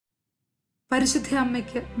പരിശുദ്ധ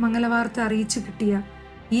അമ്മയ്ക്ക് മംഗളവാർത്ത അറിയിച്ചു കിട്ടിയ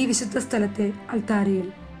ഈ വിശുദ്ധ സ്ഥലത്തെ അൾത്താരയിൽ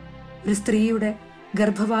ഒരു സ്ത്രീയുടെ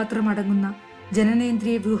ഗർഭപാത്രം അടങ്ങുന്ന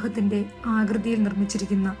ജനനേന്ദ്രിയ വ്യൂഹത്തിന്റെ ആകൃതിയിൽ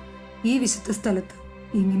നിർമ്മിച്ചിരിക്കുന്ന ഈ വിശുദ്ധ സ്ഥലത്ത്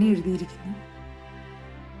ഇങ്ങനെ എഴുതിയിരിക്കുന്നു: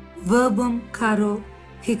 വേർബം കാരോ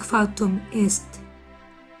ഹിക്ഫാത്തും എസ്ത്.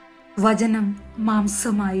 വചനം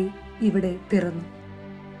മാംസമായി ഇവിടെ പിറന്നു.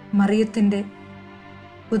 മറിയത്തിന്റെ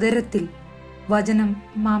ഉദരത്തിൽ വചനം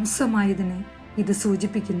മാംസമായതിനെ ഇത്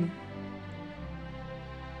സൂചിപ്പിക്കുന്നു.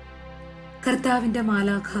 കർത്താവിന്റെ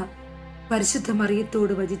മാലാഖ പരിശുദ്ധ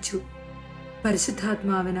മറിയത്തോട് വചിച്ചു.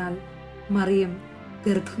 പരിശുദ്ധാത്മാവിനാൽ മറിയം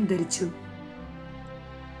ഗർഭം ധരിച്ചു.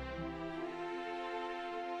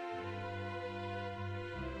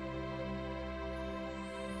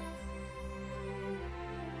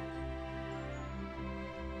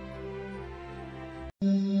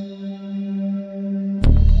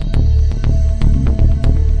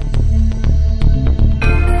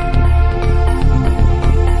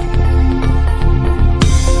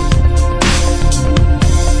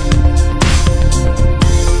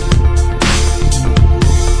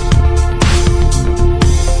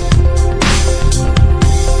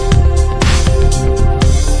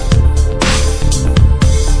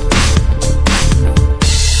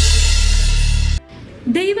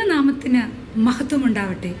 ദൈവനാമത്തിന്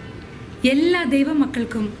മഹത്വമുണ്ടാവട്ടെ. എല്ലാ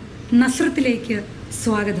ദൈവമക്കൾക്കും നസ്രത്തിലേക്ക്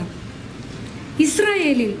സ്വാഗതം.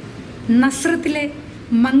 ഇസ്രായേലിൽ നസ്രത്തിലെ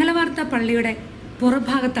മംഗളവാർത്ത പള്ളിയുടെ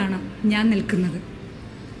പുറഭാഗത്താണ് ഞാൻ നിൽക്കുന്നത്.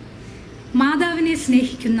 മാതാവിനെ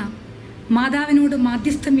സ്നേഹിക്കുന്ന, മാതാവിനോട്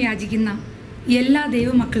മാധ്യസ്ഥം യാചിക്കുന്ന എല്ലാ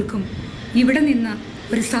ദൈവമക്കൾക്കും ഇവിടെ നിന്ന്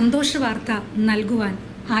ഒരു സന്തോഷ വാർത്ത നൽകുവാൻ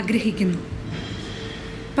ആഗ്രഹിക്കുന്നു.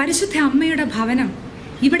 പരിശുദ്ധ അമ്മയുടെ ഭവനം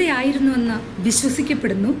ഇവിടെ ആയിരുന്നുവെന്ന്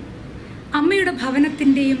വിശ്വസിക്കപ്പെടുന്നു. അമ്മയുടെ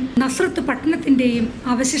ഭവനത്തിൻ്റെയും നസ്രത്ത് പട്ടണത്തിൻ്റെയും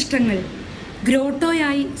അവശിഷ്ടങ്ങൾ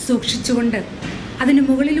ഗ്രോട്ടോയായി സൂക്ഷിച്ചുകൊണ്ട് അതിന്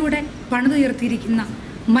മുകളിലൂടെ പണിതുയർത്തിയിരിക്കുന്ന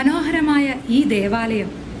മനോഹരമായ ഈ ദേവാലയം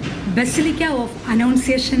ബസിലിക്ക ഓഫ്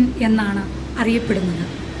അനൗൺസിയേഷൻ എന്നാണ് അറിയപ്പെടുന്നത്.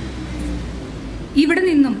 ഇവിടെ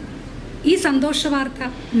നിന്നും ഈ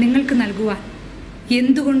സന്തോഷവാർത്ത നിങ്ങൾക്ക് നൽകുവാൻ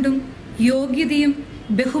എന്തുകൊണ്ടും യോഗ്യതയും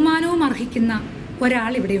ബഹുമാനവും അർഹിക്കുന്ന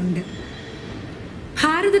ഒരാൾ ഇവിടെയുണ്ട്.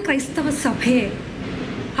 ഭാരത ക്രൈസ്തവ സഭയെ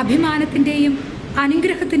അഭിമാനത്തിൻ്റെയും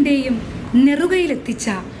അനുഗ്രഹത്തിൻ്റെയും നെറുകയിലെത്തിച്ച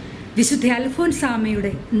വിശുദ്ധ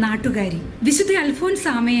അൽഫോൻസാമയുടെ നാട്ടുകാരി. വിശുദ്ധ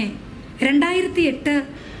അൽഫോൻസാമയെ 2008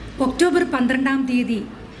 ഒക്ടോബർ 12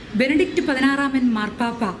 ബെനഡിക്റ്റ് 16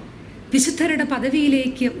 മാർപ്പാപ്പ വിശുദ്ധരുടെ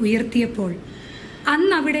പദവിയിലേക്ക് ഉയർത്തിയപ്പോൾ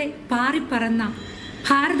അന്നവിടെ പാറിപ്പറന്ന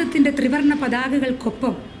ഭാരതത്തിൻ്റെ ത്രിവർണ്ണ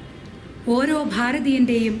പതാകകൾക്കൊപ്പം ഓരോ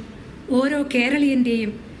ഭാരതീയൻ്റെയും ഓരോ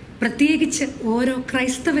കേരളീയൻ്റെയും പ്രത്യേകിച്ച് ഓരോ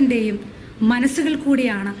ക്രൈസ്തവൻ്റെയും മനസ്സുകൾ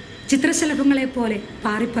കൂടിയാണ് ചിത്രശലഭങ്ങളെപ്പോലെ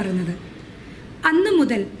പാറിപ്പറന്നത്. അന്നു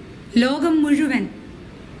മുതൽ ലോകം മുഴുവൻ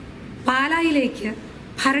പാലായിലേക്ക്,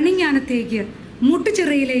 ഭരണിങ്ങാനത്തേക്ക്,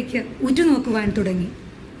 മുട്ടുചിറയിലേക്ക് ഉറ്റുനോക്കുവാൻ തുടങ്ങി.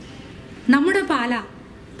 നമ്മുടെ പാല,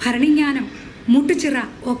 ഭരണിങ്ങാനം, മുട്ടുചിറ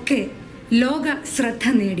ഒക്കെ ലോക ശ്രദ്ധ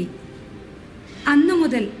നേടി. അന്നു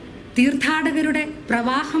മുതൽ തീർത്ഥാടകരുടെ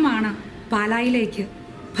പ്രവാഹമാണ് പാലായിലേക്ക്,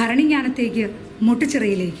 ഭരണിങ്ങാനത്തേക്ക്,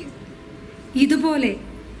 മുട്ടുചിറയിലേക്ക്. ഇതുപോലെ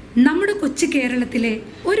നമ്മുടെ കൊച്ചു കേരളത്തിലെ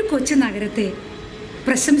ഒരു കൊച്ചു നഗരത്തെ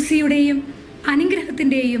പ്രശംസയുടെയും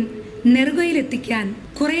അനുഗ്രഹത്തിൻ്റെയും നെറുകയിലെത്തിക്കാൻ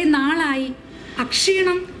കുറേ നാളായി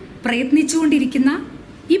അക്ഷീണം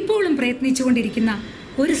ഇപ്പോഴും പ്രയത്നിച്ചുകൊണ്ടിരിക്കുന്ന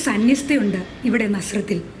ഒരു സന്യസ്തയുണ്ട് ഇവിടെ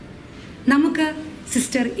നസ്രത്തിൽ. നമുക്ക്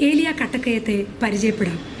സിസ്റ്റർ ഏലിയ കട്ടക്കയത്തെ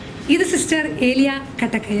പരിചയപ്പെടാം. ഇത് സിസ്റ്റർ ഏലിയ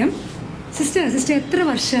കട്ടക്കയം. സിസ്റ്റർ എത്ര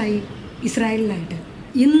വർഷമായി ഇസ്രായേലിലായിട്ട്?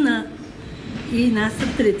 ഇന്ന് ഈ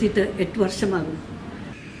നാസറത്തിലെത്തിയിട്ട് 8 വർഷമാകും.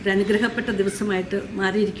 ഒരു അനുഗ്രഹപ്പെട്ട ദിവസമായിട്ട്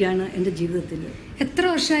മാറിയിരിക്കുകയാണ് എൻ്റെ ജീവിതത്തിൽ. എത്ര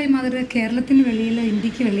വർഷമായി മദർ കേരളത്തിന് വെളിയിൽ,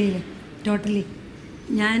 ഇന്ത്യക്ക് വെളിയിൽ ടോട്ടലി?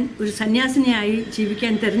 ഞാൻ ഒരു സന്യാസിനിയായി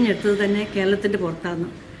ജീവിക്കാൻ തിരഞ്ഞെടുത്തത് തന്നെ കേരളത്തിൻ്റെ പുറത്താണ്.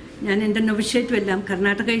 ഞാൻ എൻ്റെ നൊവിഷ്യേറ്റും എല്ലാം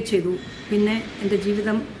കർണാടകയിൽ ചെയ്തു. പിന്നെ എൻ്റെ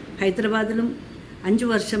ജീവിതം ഹൈദരാബാദിലും 5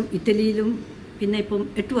 വർഷം ഇറ്റലിയിലും പിന്നെ ഇപ്പം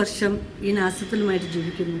 8 വർഷം ഈ നാസത്തിലുമായിട്ട്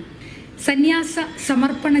ജീവിക്കുന്നു. സന്യാസ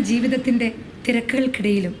സമർപ്പണ ജീവിതത്തിൻ്റെ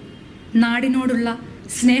തിരക്കുകൾക്കിടയിലും നാടിനോടുള്ള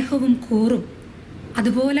സ്നേഹവും കൂറും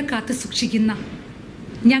അതുപോലെ കാത്തു സൂക്ഷിക്കുന്ന,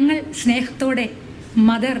 ഞങ്ങൾ സ്നേഹത്തോടെ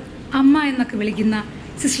മദർ, അമ്മ എന്നൊക്കെ വിളിക്കുന്ന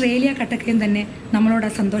സിസ്റ്റർ ഏലിയ കട്ടക്കയം തന്നെ നമ്മളോട്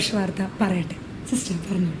സന്തോഷ വാർത്ത പറയട്ടെ. സിസ്റ്റർ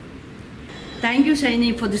പറഞ്ഞു. Thank you Shiny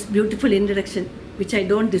for this beautiful introduction which I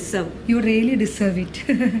don't deserve. You really deserve it.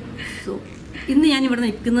 So ഇന്ന് ഞാനിവിടെ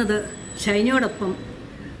നിൽക്കുന്നത് ഷൈനിയോടൊപ്പം.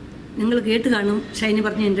 നിങ്ങൾ കേട്ട് കാണും ഷൈനി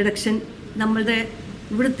പറഞ്ഞ ഇൻട്രഡക്ഷൻ. നമ്മളുടെ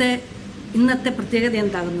ഇവിടുത്തെ ഇന്നത്തെ പ്രത്യേകത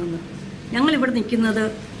എന്താകുന്നത്? ഞങ്ങളിവിടെ നിൽക്കുന്നത്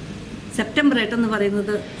സെപ്റ്റംബർ 8 എന്ന്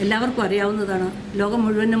പറയുന്നത് എല്ലാവർക്കും അറിയാവുന്നതാണ്. ലോകം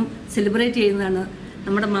മുഴുവനും സെലിബ്രേറ്റ് ചെയ്യുന്നതാണ്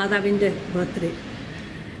നമ്മുടെ മാതാവിൻ്റെ ബർത്ത്ഡേ.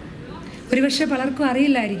 ഒരുപക്ഷെ പലർക്കും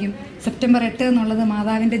അറിയില്ലായിരിക്കും സെപ്റ്റംബർ 8 എന്നുള്ളത്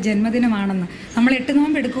മാതാവിൻ്റെ ജന്മദിനമാണെന്ന്. നമ്മൾ 8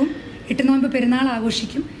 നോമ്പ് എടുക്കും, 8 നോമ്പ് പെരുന്നാൾ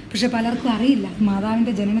ആഘോഷിക്കും. പക്ഷെ പലർക്കും അറിയില്ല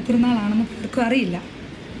മാതാവിൻ്റെ ജനന തിരുനാളാണെന്ന് പലർക്കും അറിയില്ല.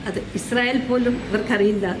 അത് ഇസ്രായേൽ പോലും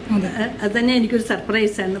ഇവർക്കറിയില്ല. അത് തന്നെ എനിക്കൊരു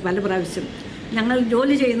സർപ്രൈസാണ്. പല പ്രാവശ്യം ഞങ്ങൾ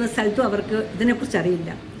ജോലി ചെയ്യുന്ന സ്ഥലത്തും അവർക്ക് ഇതിനെക്കുറിച്ച് അറിയില്ല.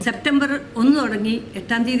 സെപ്റ്റംബർ 1 തുടങ്ങി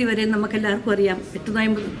 8-ാം തീയതി വരെ നമുക്കെല്ലാവർക്കും അറിയാം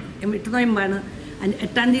 8 നോയമ്പാണ്.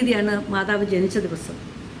 8-ാം തീയതിയാണ് മാതാവ് ജനിച്ച ദിവസം.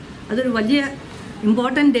 അതൊരു വലിയ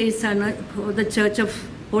important ഡേയ്സാണ് for the church of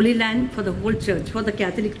holy land, for the whole church, for the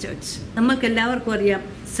Catholic church. നമ്മൾക്കെല്ലാവർക്കും അറിയാം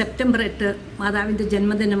സെപ്റ്റംബർ 8 മാതാവിൻ്റെ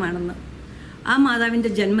ജന്മദിനമാണെന്ന്. ആ മാതാവിൻ്റെ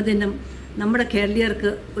ജന്മദിനം നമ്മുടെ കേരളീയർക്ക്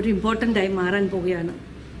ഒരു ഇമ്പോർട്ടൻ്റായി മാറാൻ പോവുകയാണ്.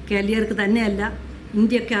 കേരളീയർക്ക് തന്നെയല്ല,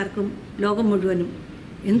 ഇന്ത്യക്കാർക്കും ലോകം മുഴുവനും.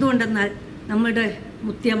 എന്തുകൊണ്ടെന്നാൽ നമ്മുടെ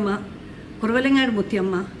മുത്തിയമ്മ, കുറവലങ്ങാട്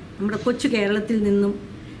മുത്തിയമ്മ, നമ്മുടെ കൊച്ചു കേരളത്തിൽ നിന്നും,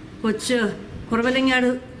 കൊച്ചു കുറവലങ്ങാട്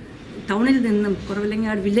ടൗണിൽ നിന്നും,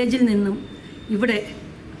 കുറവലങ്ങാട് വില്ലേജിൽ നിന്നും ഇവിടെ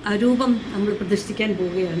ആ രൂപം നമ്മൾ പ്രതിഷ്ഠിക്കാൻ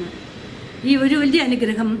പോവുകയാണ്. ഈ ഒരു വലിയ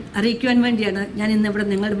അനുഗ്രഹം അറിയിക്കുവാൻ വേണ്ടിയാണ് ഞാൻ ഇന്നിവിടെ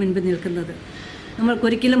നിങ്ങളുടെ മുൻപിൽ നിൽക്കുന്നത്.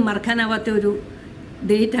 നമ്മൾക്കൊരിക്കലും മറക്കാനാവാത്ത ഒരു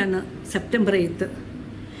ഡേറ്റാണ് സെപ്റ്റംബർ 8.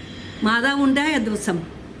 മാതാവ് ഉണ്ടായ ദിവസം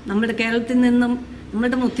നമ്മുടെ കേരളത്തിൽ നിന്നും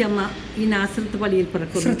നമ്മുടെ മുത്തിയമ്മ ഈ നാസറത്ത് പള്ളിയിൽ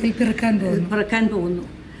പിറക്കാൻ പോകുന്നു.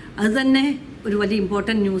 അതുതന്നെ ഒരു വലിയ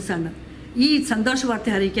ഇമ്പോർട്ടൻറ്റ് ന്യൂസാണ്. ഈ സന്തോഷ വാർത്ത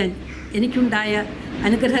അറിയിക്കാൻ എനിക്കുണ്ടായ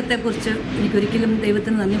അനുഗ്രഹത്തെക്കുറിച്ച് എനിക്കൊരിക്കലും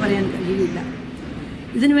ദൈവത്തിന് നന്ദി പറയാൻ കഴിയില്ല.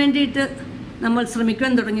 ഇതിനു വേണ്ടിയിട്ട് നമ്മൾ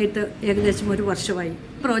ശ്രമിക്കാൻ തുടങ്ങിയിട്ട് ഏകദേശം 1 വർഷമായി.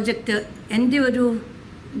 പ്രോജക്റ്റ് എൻ്റെ ഒരു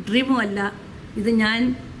ഡ്രീമും അല്ല. ഇത് ഞാൻ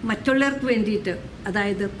മറ്റുള്ളവർക്ക് വേണ്ടിയിട്ട്,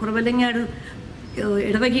 അതായത് കുറവലങ്ങാട്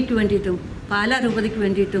ഇടവകയ്ക്ക് വേണ്ടിയിട്ടും പാലാ രൂപതയ്ക്ക്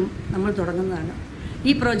വേണ്ടിയിട്ടും നമ്മൾ തുടങ്ങുന്നതാണ്.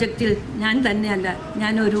 ഈ പ്രോജക്റ്റിൽ ഞാൻ തന്നെയല്ല,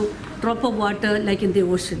 ഞാനൊരു drop of water like in the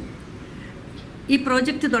Ocean. ഈ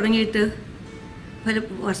പ്രോജക്റ്റ് തുടങ്ങിയിട്ട്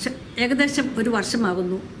ഏകദേശം 1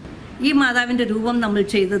 വർഷമാകുന്നു. ഈ മാതാവിൻ്റെ രൂപം നമ്മൾ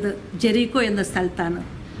ചെയ്തത് ജെറീക്കോ എന്ന സ്ഥലത്താണ്.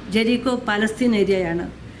 ജെറീക്കോ പാലസ്തീൻ ഏരിയയാണ്.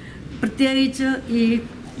 പ്രത്യേകിച്ച് ഈ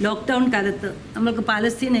ലോക്ക്ഡൗൺ കാലത്ത് നമ്മൾക്ക്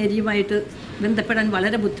പാലസ്തീൻ ഏരിയയുമായിട്ട് ബന്ധപ്പെടാൻ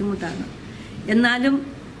വളരെ ബുദ്ധിമുട്ടാണ്. എന്നാലും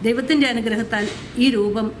ദൈവത്തിൻ്റെ അനുഗ്രഹത്താൽ ഈ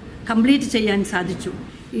രൂപം കംപ്ലീറ്റ് ചെയ്യാൻ സാധിച്ചു.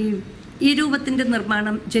 ഈ രൂപത്തിൻ്റെ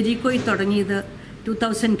നിർമ്മാണം ജെറീക്കോയിൽ തുടങ്ങിയത്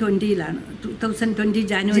 2020-ലാണ്. 2020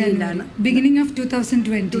 ജാനുവരിയിലാണ്. Beginning of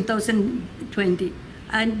 2020.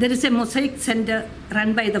 And there is a mosaic center run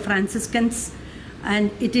by the Franciscans, and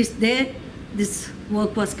it is there this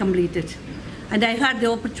work was completed. And I had the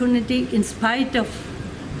opportunity, in spite of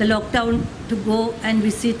the lockdown, to go and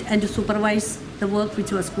visit and to supervise the work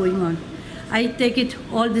which was going on. I take it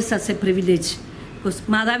all this as a privilege, because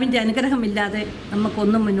മാതാവിൻ്റെ അനുഗ്രഹമില്ലാതെ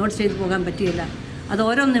നമുക്കൊന്നും മുന്നോട്ട് ചെയ്തു പോകാൻ പറ്റിയില്ല. അത്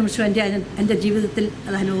ഓരോ നിമിഷവും എൻ്റെ ജീവിതത്തിൽ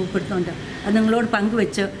അത് അനുഭവപ്പെടുന്നുണ്ട്. അത് നിങ്ങളോട്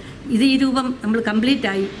പങ്കുവെച്ച് ഈ രൂപം നമ്മൾ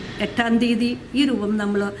കംപ്ലീറ്റായി 8-ാം തീയതി ഈ രൂപം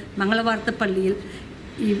നമ്മൾ മംഗളവാർത്ത പള്ളിയിൽ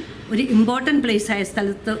ഈ ഒരു ഇമ്പോർട്ടൻറ്റ് പ്ലേസായ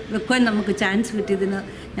സ്ഥലത്ത് വെക്കുവാൻ നമുക്ക് ചാൻസ് കിട്ടിയതിന്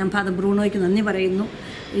ഞാൻ ഫാദർ ബ്രൂണോയ്ക്ക് നന്ദി പറയുന്നു.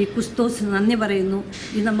 ഈ കുസ്തോസിന് നന്ദി പറയുന്നു.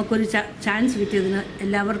 നമുക്കൊരു ചാൻസ് കിട്ടിയതിന്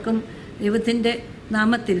എല്ലാവർക്കും ദൈവത്തിൻ്റെ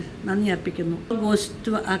നാമത്തിൽ നന്ദി അർപ്പിക്കുന്നു. Goes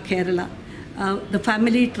to Kerala, the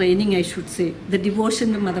family training, I should say, the devotion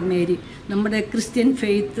to Mother Mary, നമ്മുടെ Christian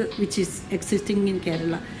faith which is existing in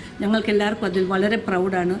Kerala. ഞങ്ങൾക്കെല്ലാവർക്കും അതിൽ വളരെ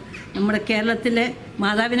പ്രൗഡാണ്. നമ്മുടെ കേരളത്തിലെ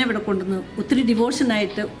മാതാവിനെ ഇവിടെ കൊണ്ടുവന്ന് ഒത്തിരി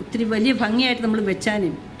ഡിവോഷനായിട്ട് ഒത്തിരി വലിയ ഭംഗിയായിട്ട് നമ്മൾ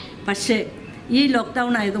വെച്ചാനും, പക്ഷേ ഈ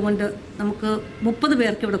ലോക്ക്ഡൗൺ ആയതുകൊണ്ട് നമുക്ക് 30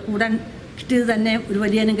 പേർക്ക് ഇവിടെ കൂടാൻ കിട്ടിയത് തന്നെ ഒരു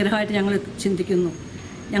വലിയ അനുഗ്രഹമായിട്ട് ഞങ്ങൾ ചിന്തിക്കുന്നു.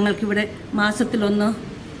 ഞങ്ങൾക്കിവിടെ മാസത്തിലൊന്ന്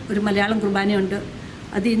ഒരു മലയാളം കുർബാനയുണ്ട്.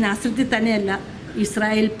 അത് ഈ നാസറത്തിൽ തന്നെയല്ല,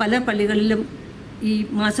 ഇസ്രായേൽ പല പള്ളികളിലും ഈ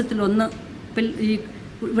മാസത്തിലൊന്ന് ഈ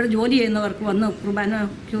ഇവിടെ ജോലി ചെയ്യുന്നവർക്ക് വന്ന്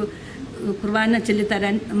കുർബാന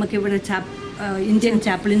ചൊല്ലിത്തരാൻ നമുക്കിവിടെ ഇന്ത്യൻ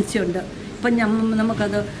ചാപ്ലിൻസി ഉണ്ട്. ഇപ്പം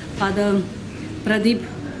നമുക്കത് ഫാദർ പ്രദീപ്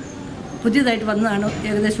പുതിയതായിട്ട് വന്നതാണ്.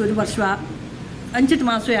 ഏകദേശം 1 വർഷം 5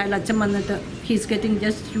 മാസമേ ആയാലും അച്ഛൻ വന്നിട്ട്. He's getting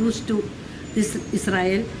just use to this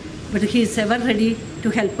Israel, but he is ever ready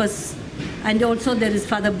to help us. And also there is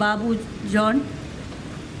father Babu John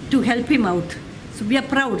to help him out. So we are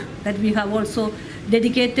proud that we have also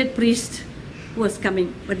dedicated priest who was coming.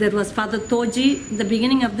 But there was Father Toji in the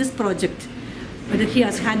beginning of this project. But he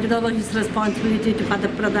has handed over his responsibility to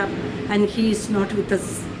Father Pradap, and he is not with us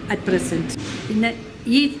at present. In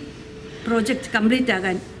ഈ project complete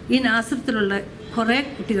ആകാൻ ഈ നാസറത്തിലുള്ള കുറേ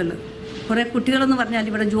കുട്ടികളെന്ന് പറഞ്ഞാൽ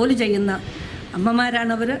ഇവിടെ ജോലി ചെയ്യുന്ന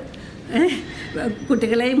അമ്മമാരാണവർ.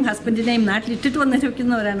 കുട്ടികളെയും ഹസ്ബൻഡിനെയും നാട്ടിലിട്ടിട്ട്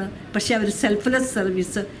വന്നിരിക്കുന്നവരാണ്. പക്ഷേ അവർ സെൽഫ്ലെസ്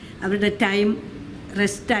സർവീസ്, അവരുടെ ടൈം,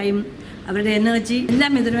 റെസ്റ്റ് ടൈം, അവരുടെ എനർജി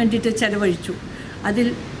എല്ലാം ഇതിനു വേണ്ടിയിട്ട് ചെലവഴിച്ചു. അതിൽ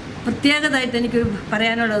പ്രത്യേകമായിട്ട് എനിക്ക്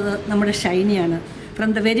പറയാനുള്ളത് നമ്മുടെ ഷൈനിയാണ്. From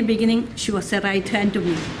the very beginning she was A right hand to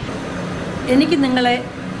me. എനിക്ക് നിങ്ങളെ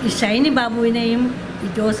ഈ ഷൈനി ബാബുവിനെയും ഈ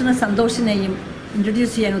ജോസിന സന്തോഷിനെയും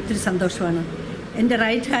ഇൻട്രൊഡ്യൂസ് ചെയ്യാൻ ഒത്തിരി സന്തോഷമാണ്. എൻ്റെ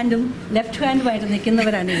റൈറ്റ് ഹാൻഡും ലെഫ്റ്റ് ഹാൻഡുമായിട്ട്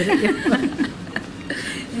നിൽക്കുന്നവരാണ് ഇവർ.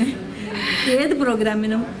 ഏത്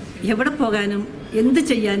പ്രോഗ്രാമിനും എവിടെ പോകാനും എന്ത്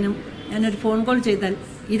ചെയ്യാനും ഞാനൊരു ഫോൺ കോൾ ചെയ്താൽ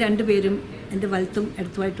ഈ രണ്ടുപേരും എൻ്റെ വലത്തും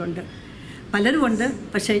അടുത്തുമായിട്ടുണ്ട്. പലരുമുണ്ട്,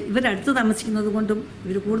 പക്ഷേ ഇവരടുത്ത് താമസിക്കുന്നത് കൊണ്ടും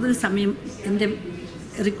ഇവർ കൂടുതൽ സമയം എൻ്റെ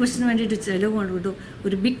റിക്വസ്റ്റിന് വേണ്ടിയിട്ട് ചെലവ് കൊണ്ടുകൊണ്ടും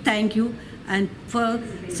ഒരു big thank you. And for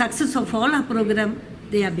success of all ആ programme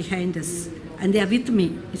they are behind us and they are with me.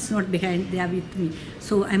 It's not behind, they are with me.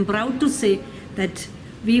 So I'm proud to say that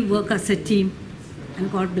we work as a team and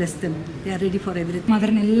God bless them. They are ready for everything.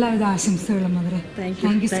 മദറിന് എല്ലാവിധ ആശംസകളും മദറെ. Thank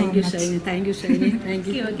you Shyni. Thank you Shyni. Thank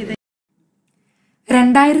you. Okay.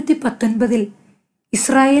 2019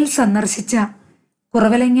 Israel സന്ദർശിച്ച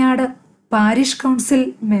Kuravilangad parish council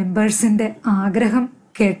മെമ്പേഴ്സിന്റെ ആഗ്രഹം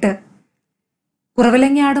കേട്ട്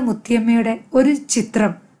കുറവലങ്ങാട് മുത്തിയമ്മയുടെ ഒരു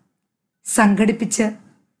ചിത്രം സംഘടിപ്പിച്ച്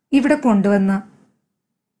ഇവിടെ കൊണ്ടുവന്ന്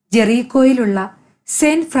ജെറീക്കോയിലുള്ള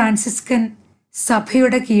സെന്റ് ഫ്രാൻസിസ്കൻ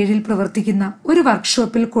സഭയുടെ കീഴിൽ പ്രവർത്തിക്കുന്ന ഒരു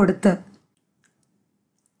വർക്ക്ഷോപ്പിൽ കൊടുത്ത്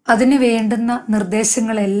അതിന് വേണ്ടുന്ന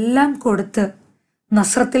നിർദ്ദേശങ്ങളെല്ലാം കൊടുത്ത്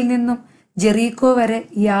നസ്രത്തിൽ നിന്നും ജെറീക്കോ വരെ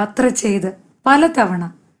യാത്ര ചെയ്ത് പലതവണ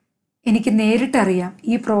എനിക്ക് നേരിട്ടറിയാം.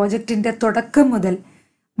 ഈ പ്രോജക്റ്റിന്റെ തുടക്കം മുതൽ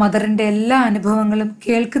മദറിന്റെ എല്ലാ അനുഭവങ്ങളും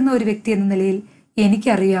കേൾക്കുന്ന ഒരു വ്യക്തി എന്ന നിലയിൽ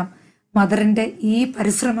എനിക്കറിയാം മദറിന്റെ ഈ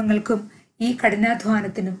പരിശ്രമങ്ങൾക്കും ഈ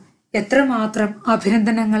കഠിനാധ്വാനത്തിനും എത്രമാത്രം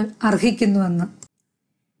അഭിനന്ദനങ്ങൾ അർഹിക്കുന്നുവെന്ന്.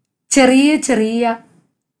 ചെറിയ ചെറിയ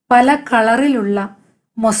പല കളറിലുള്ള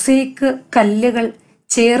മൊസൈക്ക് കല്ലുകൾ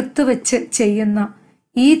ചേർത്ത് വെച്ച് ചെയ്യുന്ന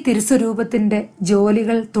ഈ തിരുസ്വരൂപത്തിന്റെ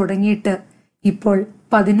ജോലികൾ തുടങ്ങിയിട്ട് ഇപ്പോൾ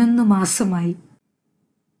 11 മാസമായി.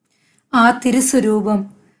 ആ തിരുസ്വരൂപം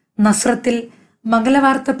നസ്രത്തിൽ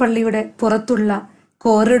മംഗലവാർത്ത പള്ളിയുടെ പുറത്തുള്ള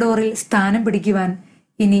കോറിഡോറിൽ സ്ഥാനം പിടിക്കുവാൻ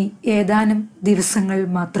ഇനി ഏതാനും ദിവസങ്ങൾ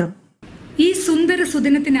മാത്രം. ഈ സുന്ദര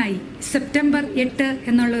സുദിനത്തിനായി സെപ്റ്റംബർ 8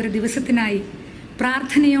 എന്നുള്ള ഒരു ദിവസത്തിനായി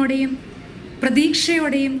പ്രാർത്ഥനയോടെയും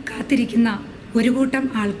പ്രതീക്ഷയോടെയും കാത്തിരിക്കുന്ന ഒരു കൂട്ടം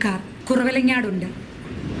ആൾക്കാർ കുറവലങ്ങാടുണ്ട്.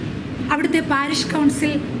 അവിടുത്തെ പാരിഷ്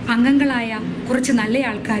കൗൺസിൽ അംഗങ്ങളായ കുറച്ച് നല്ല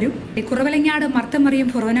ആൾക്കാരും കുറവലങ്ങാട് മർത്തമറിയം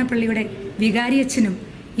ഫൊറോന പള്ളിയുടെ വികാരിയച്ഛനും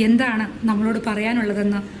എന്താണ് നമ്മളോട്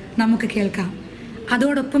പറയാനുള്ളതെന്ന് നമുക്ക് കേൾക്കാം.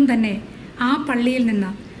 അതോടൊപ്പം തന്നെ ആ പള്ളിയിൽ നിന്ന്,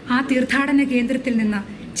 ആ തീർത്ഥാടന കേന്ദ്രത്തിൽ നിന്ന്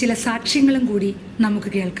ചില സാക്ഷ്യങ്ങളും കൂടി നമുക്ക്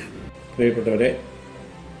കേൾക്കാം. പ്രിയപ്പെട്ടവരെ,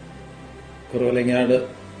 Kuravilangad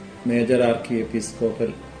major ആർക്കി episcopal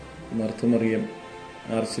Marth Mariam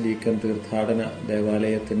arch deacon തീർത്ഥാടന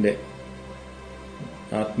ദേവാലയത്തിന്റെ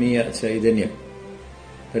ആത്മീയ ചൈതന്യം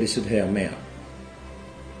പരിശുദ്ധ അമ്മയാണ്.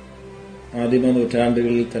 ആദിമ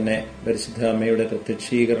നൂറ്റാണ്ടുകളിൽ തന്നെ പരിശുദ്ധ അമ്മയുടെ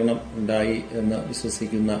പ്രത്യക്ഷീകരണം ഉണ്ടായി എന്ന്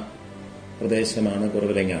വിശ്വസിക്കുന്ന പ്രദേശമാണ്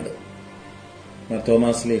കുറവലങ്ങാട്.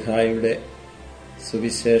 മാർത്തോമാ ശ്ലീഹായുടെ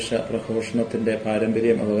സുവിശേഷ പ്രഘോഷണത്തിന്റെ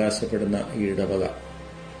പാരമ്പര്യം അവകാശപ്പെടുന്ന ഈ ഇടവക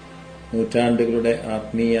നൂറ്റാണ്ടുകളുടെ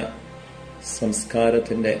ആത്മീയ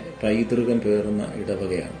സംസ്കാരത്തിന്റെ പൈതൃകം പേറുന്ന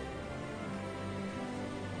ഇടവകയാണ്.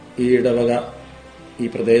 ഈ ഇടവക ഈ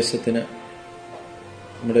പ്രദേശത്തിന്,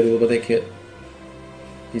 നമ്മുടെ രൂപതയ്ക്ക്,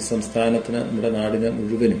 ഈ സംസ്ഥാനത്തിന്, നമ്മുടെ നാടിന്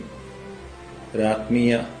മുഴുവനും ഒരു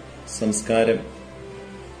ആത്മീയ സംസ്കാരം,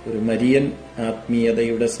 ഒരു മരിയൻ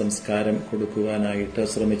ആത്മീയതയുടെ സംസ്കാരം കൊടുക്കുവാനായിട്ട്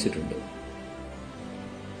ശ്രമിച്ചിട്ടുണ്ട്.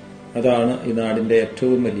 അതാണ് ഈ നാടിന്റെ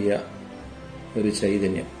ഏറ്റവും വലിയ ഒരു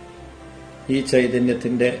ചൈതന്യം. ഈ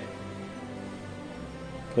ചൈതന്യത്തിന്റെ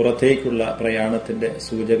പുറത്തേക്കുള്ള പ്രയാണത്തിന്റെ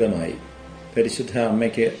സൂചകമായി പരിശുദ്ധ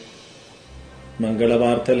അമ്മയ്ക്ക്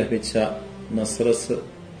മംഗളവാർത്ത ലഭിച്ച നസ്രസ്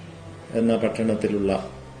എന്ന പട്ടണത്തിലുള്ള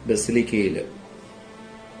ബസിലിക്കയിൽ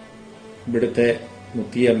ഇവിടുത്തെ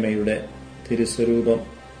മുത്തിയമ്മയുടെ തിരുസ്വരൂപം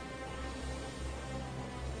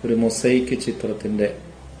ഒരു മൊസൈക്ക് ചിത്രത്തിന്റെ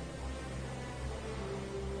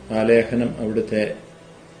ആലേഖനം അവിടുത്തെ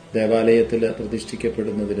ദേവാലയത്തിൽ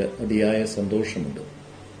പ്രതിഷ്ഠിക്കപ്പെടുന്നതിൽ അതിയായ സന്തോഷമുണ്ട്.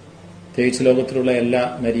 പ്രത്യേകിച്ച് ലോകത്തിലുള്ള എല്ലാ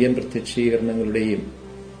മരിയൻ പ്രത്യക്ഷീകരണങ്ങളുടെയും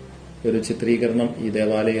ഒരു ചിത്രീകരണം ഈ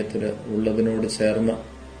ദേവാലയത്തിൽ ഉള്ളതിനോട് ചേർന്ന്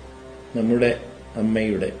നമ്മുടെ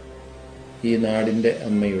അമ്മയുടെ, ഈ നാടിന്റെ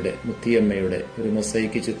അമ്മയുടെ, മുത്തിയമ്മയുടെ ഒരു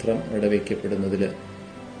മൊസൈക്ക് ചിത്രം അവിടെ വയ്ക്കപ്പെടുന്നതിൽ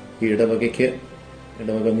ഈ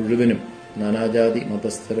ഇടവക മുഴുവനും നാനാജാതി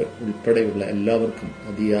മതസ്ഥർ ഉൾപ്പെടെയുള്ള എല്ലാവർക്കും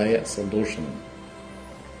അതിയായ സന്തോഷമുണ്ട്.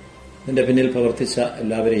 ഇതിന്റെ പിന്നിൽ പ്രവർത്തിച്ച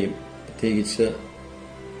എല്ലാവരെയും, പ്രത്യേകിച്ച്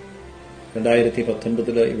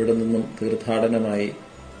 2019 ഇവിടെ നിന്നും തീർത്ഥാടനമായി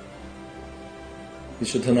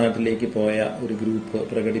വിശുദ്ധ നാട്ടിലേക്ക് പോയ ഒരു ഗ്രൂപ്പ്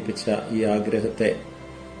പ്രകടിപ്പിച്ച ഈ ആഗ്രഹത്തെ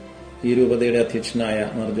ഈ രൂപതയുടെ അധ്യക്ഷനായ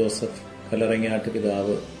മാർ ജോസഫ് കല്ലറങ്ങാട്ട്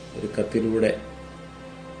പിതാവ് ഒരു കത്തിലൂടെ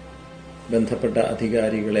ബന്ധപ്പെട്ട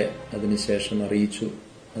അധികാരികളെ അതിനുശേഷം അറിയിച്ചു.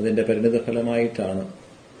 അതിന്റെ പരിണിതഫലമായിട്ടാണ്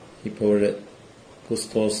ഇപ്പോൾ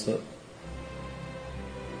കുസ്തോസ്,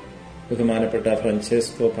 ബഹുമാനപ്പെട്ട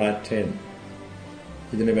ഫ്രാൻചെസ്കോ പാറ്റേൺ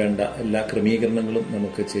ഇതിനു വേണ്ട എല്ലാ ക്രമീകരണങ്ങളും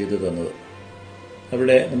നമുക്ക് ചെയ്തു തന്നത്.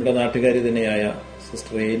 അവിടെ നമ്മുടെ നാട്ടുകാരി തന്നെയായ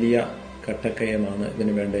സിസ്റ്റർ ഏലിയ കട്ടക്കയമാണ്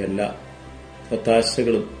ഇതിനു വേണ്ട എല്ലാ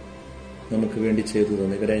ഒത്താശകളും നമുക്ക് വേണ്ടി ചെയ്തു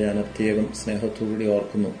തന്നു. ഇവരെ ഞാൻ പ്രത്യേകം സ്നേഹത്തോടുകൂടി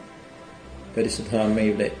ഓർക്കുന്നു. പരിശുദ്ധ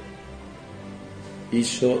അമ്മയുടെ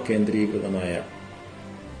ഈശോ കേന്ദ്രീകൃതമായ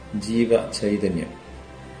ജീവ ചൈതന്യം,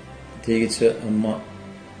 പ്രത്യേകിച്ച് അമ്മ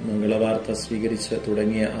മംഗളവാർത്ത സ്വീകരിച്ച്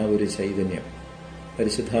തുടങ്ങിയ ആ ഒരു ചൈതന്യം,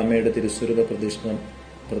 പരിശുദ്ധ അമ്മയുടെ തിരുസ്വരൂപ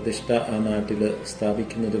പ്രതിഷ്ഠ ആ നാട്ടിൽ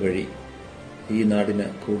സ്ഥാപിക്കുന്നത് വഴി ഈ നാടിന്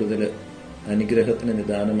കൂടുതൽ അനുഗ്രഹത്തിന്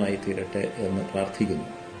നിദാനമായി തീരട്ടെ എന്ന് പ്രാർത്ഥിക്കുന്നു.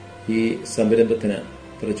 ഈ സംരംഭത്തിന്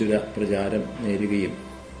പ്രചാരം നേരുകയും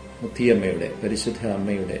മുത്തിയമ്മയുടെ, പരിശുദ്ധ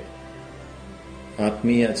അമ്മയുടെ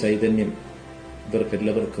ആത്മീയ ചൈതന്യം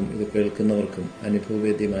ഇവർക്കെല്ലാവർക്കും, ഇത് കേൾക്കുന്നവർക്കും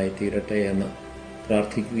അനുഭവവേദ്യമായി തീരട്ടെ എന്ന്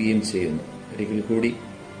പ്രാർത്ഥിക്കുകയും ചെയ്യുന്നു. ഒരിക്കൽ കൂടി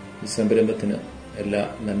ഈ സംരംഭത്തിന് എല്ലാ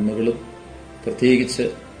നന്മകളും പ്രത്യേകിച്ച്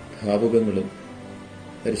ഭാവുകങ്ങളും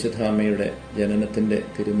പരിശുദ്ധ അമ്മയുടെ ജനനത്തിന്റെ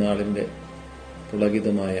തിരുനാളിന്റെ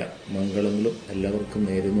പുളകിതമായ മംഗളങ്ങളും എല്ലാവർക്കും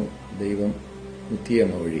നേരുന്നു. ദൈവം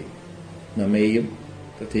മുത്തിയമ്മ വഴി നമ്മെയും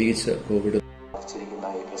പ്രത്യേകിച്ച് കോവിഡ് ബാധിച്ചിരിക്കുന്ന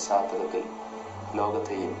ഈ പശ്ചാത്തലത്തിൽ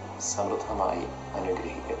ലോകത്തെയും സമൃദ്ധമായി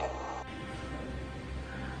അനുഗ്രഹിക്കട്ടെ.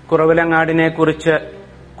 കുറവിലങ്ങാടിനെ കുറിച്ച്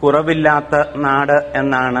കുറവില്ലാത്ത നാട്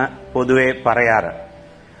എന്നാണ് പൊതുവെ പറയാറ്.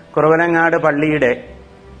 കുറവിലങ്ങാട് പള്ളിയുടെ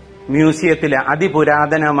മ്യൂസിയത്തിലെ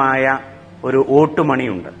അതിപുരാതനമായ ഒരു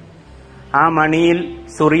ഓട്ടുമണിയുണ്ട്. ആ മണിയിൽ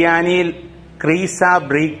സുറിയാനിയിൽ ക്രീസ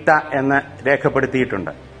ബ്രീക്ത എന്ന്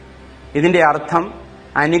രേഖപ്പെടുത്തിയിട്ടുണ്ട്. ഇതിന്റെ അർത്ഥം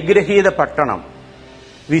അനുഗ്രഹീത പട്ടണം,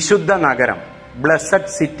 വിശുദ്ധ നഗരം,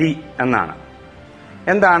 ബ്ലെസ്സഡ് സിറ്റി എന്നാണ്.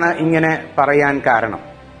 എന്താണ് ഇങ്ങനെ പറയാൻ കാരണം?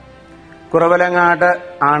 കുറവിലങ്ങാട്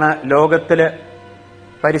ആണ് ലോകത്തില്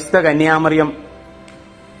പരിശുദ്ധ കന്യാമറിയം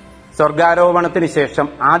സ്വർഗാരോപണത്തിന് ശേഷം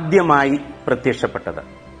ആദ്യമായി പ്രത്യക്ഷപ്പെട്ടത്.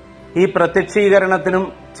 ഈ പ്രത്യക്ഷീകരണത്തിനും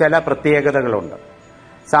ചില പ്രത്യേകതകളുണ്ട്.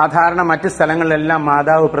 സാധാരണ മറ്റ് സ്ഥലങ്ങളിലെല്ലാം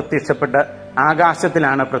മാതാവ് പ്രത്യക്ഷപ്പെട്ട്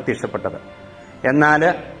ആകാശത്തിലാണ് പ്രത്യക്ഷപ്പെട്ടത്. എന്നാൽ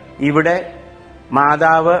ഇവിടെ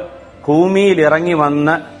മാതാവ് ഭൂമിയിൽ ഇറങ്ങി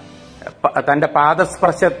വന്ന് തന്റെ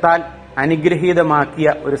പാദസ്പർശത്താൽ അനുഗ്രഹീതമാക്കിയ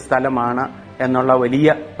ഒരു സ്ഥലമാണ് എന്നുള്ള വലിയ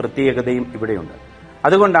പ്രത്യേകതയും ഇവിടെയുണ്ട്.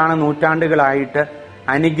 അതുകൊണ്ടാണ് നൂറ്റാണ്ടുകളായിട്ട്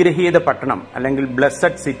അനുഗ്രഹീത പട്ടണം അല്ലെങ്കിൽ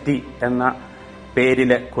ബ്ലെസ്സഡ് സിറ്റി എന്ന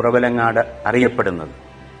പേരിൽ കുറവിലങ്ങാട് അറിയപ്പെടുന്നത്.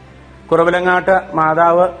 കുറവിലങ്ങാട്ട്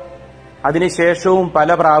മാതാവ് അതിനുശേഷവും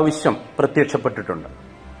പല പ്രാവശ്യം പ്രത്യക്ഷപ്പെട്ടിട്ടുണ്ട്.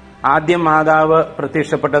 ആദ്യം മാതാവ്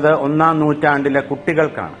പ്രത്യക്ഷപ്പെട്ടത് 1-ാം നൂറ്റാണ്ടിലെ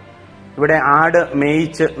കുട്ടികൾക്കാണ്. ഇവിടെ ആട്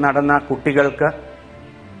മേയിച്ച് നടന്ന കുട്ടികൾക്ക്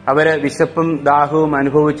അവര് വിശപ്പും ദാഹവും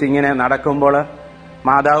അനുഭവിച്ച് ഇങ്ങനെ നടക്കുമ്പോൾ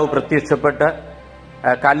മാതാവ് പ്രത്യക്ഷപ്പെട്ട്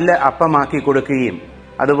കല്ല് അപ്പമാക്കി കൊടുക്കുകയും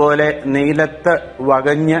അതുപോലെ നീലത്ത്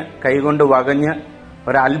വകഞ്ഞ് കൈകൊണ്ട് വകഞ്ഞ്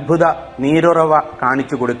ഒരത്ഭുത നീരുറവ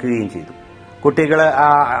കാണിച്ചു കൊടുക്കുകയും ചെയ്തു. കുട്ടികൾ ആ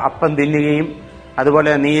അപ്പം തിന്നുകയും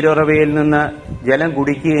അതുപോലെ നീരുറവയിൽ നിന്ന് ജലം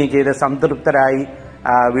കുടിക്കുകയും ചെയ്ത് സംതൃപ്തരായി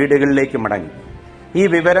വീടുകളിലേക്ക് മടങ്ങി. ഈ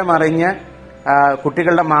വിവരമറിഞ്ഞ്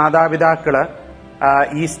കുട്ടികളുടെ മാതാപിതാക്കള്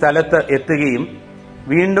ഈ സ്ഥലത്ത് എത്തുകയും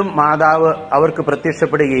വീണ്ടും മാതാവ് അവർക്ക്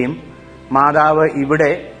പ്രത്യക്ഷപ്പെടുകയും മാതാവ്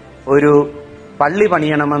ഇവിടെ ഒരു പള്ളി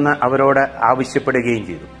പണിയണമെന്ന് അവരോട് ആവശ്യപ്പെടുകയും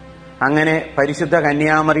ചെയ്തു. അങ്ങനെ പരിശുദ്ധ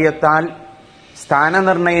കന്യാമറിയത്താൽ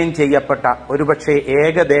സ്ഥാനനിർണയം ചെയ്യപ്പെട്ട ഒരുപക്ഷെ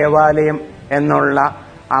ഏക ദേവാലയം എന്നുള്ള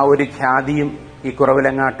ആ ഒരു ഖ്യാതിയും ഈ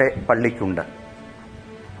കുറവിലങ്ങാട്ടെ പള്ളിക്കുണ്ട്.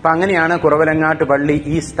 അപ്പൊ അങ്ങനെയാണ് കുറവിലങ്ങാട്ട് പള്ളി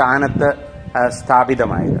ഈ സ്ഥാനത്ത്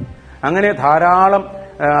സ്ഥാപിതമായത്. അങ്ങനെ ധാരാളം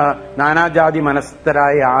നാനാജാതി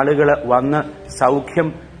മനസ്തരായ ആളുകൾ വന്ന് സൗഖ്യം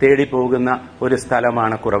തേടിപ്പോകുന്ന ഒരു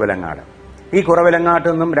സ്ഥലമാണ് കുറവിലങ്ങാട്. ഈ കുറവിലങ്ങാട്ട്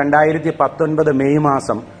നിന്നും 2019 മെയ്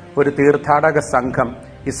മാസം ഒരു തീർത്ഥാടക സംഘം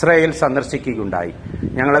ഇസ്രായേൽ സന്ദർശിക്കുകയുണ്ടായി.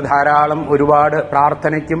 ഞങ്ങൾ ധാരാളം ഒരുപാട്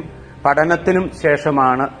പ്രാർത്ഥനയ്ക്കും പഠനത്തിനും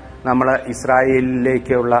ശേഷമാണ് നമ്മൾ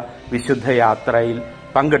ഇസ്രായേലിലേക്കുള്ള വിശുദ്ധ യാത്രയിൽ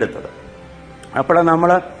പങ്കെടുത്തത്. അപ്പോൾ നമ്മൾ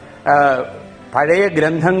പഴയ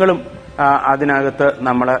ഗ്രന്ഥങ്ങളും അതിനകത്ത്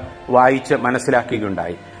നമ്മൾ വായിച്ച്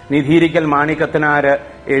മനസ്സിലാക്കുകയുണ്ടായി. നിധീരിക്കൽ മാണിക്കത്തനാര്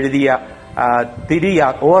എഴുതിയ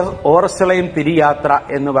ഓർസലേം തിരിയാത്ര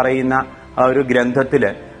എന്ന് പറയുന്ന ഒരു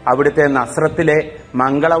ഗ്രന്ഥത്തില് അവിടുത്തെ നസ്രത്തിലെ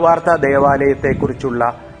മംഗളവാർത്ത ദേവാലയത്തെക്കുറിച്ചുള്ള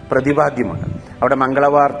പ്രതിപാദ്യമുണ്ട്. അവിടെ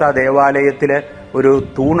മംഗളവാർത്ത ദേവാലയത്തില് ഒരു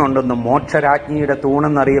തൂണുണ്ടെന്നും മോക്ഷരാജ്ഞിയുടെ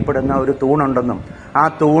തൂണെന്നറിയപ്പെടുന്ന ഒരു തൂണുണ്ടെന്നും ആ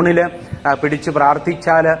തൂണില് പിടിച്ച്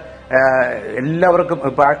പ്രാർത്ഥിച്ചാല് എല്ലാവർക്കും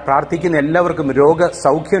പ്രാർത്ഥിക്കുന്ന എല്ലാവർക്കും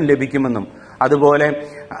രോഗസൗഖ്യം ലഭിക്കുമെന്നും അതുപോലെ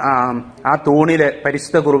ആ തൂണില്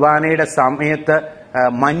പരിശുദ്ധ കുർബാനയുടെ സമയത്ത്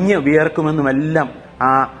മഞ്ഞ് വിയർക്കുമെന്നുമെല്ലാം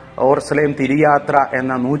ആ ഓർസലേം തിരിയാത്ര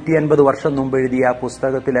എന്ന 150 വർഷം മുമ്പ് എഴുതിയ ആ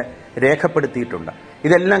പുസ്തകത്തില് രേഖപ്പെടുത്തിയിട്ടുണ്ട്.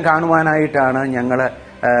 ഇതെല്ലാം കാണുവാനായിട്ടാണ് ഞങ്ങൾ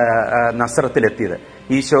നസ്രത്തിലെത്തിയത്.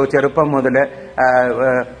 ഈശോ ചെറുപ്പം മുതൽ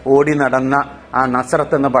ഓടി നടന്ന ആ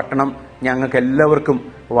നസ്രത്ത് എന്ന പട്ടണം ഞങ്ങൾക്ക് എല്ലാവർക്കും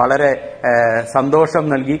വളരെ സന്തോഷം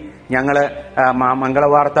നൽകി. ഞങ്ങൾ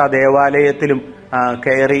മംഗളവാർത്ത ദേവാലയത്തിലും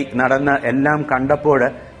കയറി നടന്ന് എല്ലാം കണ്ടപ്പോൾ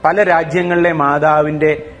പല രാജ്യങ്ങളിലെ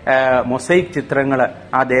മാതാവിന്റെ മൊസൈക്ക് ചിത്രങ്ങൾ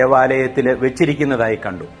ആ ദേവാലയത്തിൽ വെച്ചിരിക്കുന്നതായി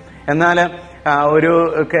കണ്ടു. എന്നാൽ ഒരു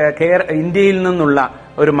ഇന്ത്യയിൽ നിന്നുള്ള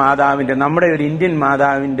ഒരു മാതാവിന്റെ, നമ്മുടെ ഒരു ഇന്ത്യൻ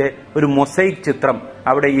മാതാവിന്റെ ഒരു മൊസൈക്ക് ചിത്രം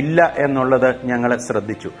അവിടെ ഇല്ല എന്നുള്ളത് ഞങ്ങൾ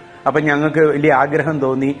ശ്രദ്ധിച്ചു. അപ്പൊ ഞങ്ങൾക്ക് വലിയ ആഗ്രഹം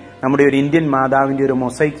തോന്നി നമ്മുടെ ഒരു ഇന്ത്യൻ മാതാവിന്റെ ഒരു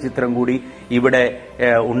മൊസൈക്ക് ചിത്രം കൂടി ഇവിടെ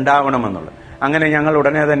ഉണ്ടാവണമെന്നുള്ളത്. അങ്ങനെ ഞങ്ങൾ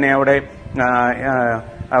ഉടനെ തന്നെ അവിടെ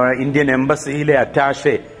ഇന്ത്യൻ എംബസിയിലെ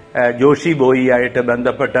അറ്റാഷെ ജോഷി ബോയിയായിട്ട്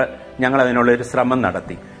ബന്ധപ്പെട്ട് ഞങ്ങൾ അതിനുള്ളൊരു ശ്രമം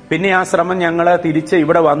നടത്തി. പിന്നെ ആ ശ്രമം ഞങ്ങൾ തിരിച്ച്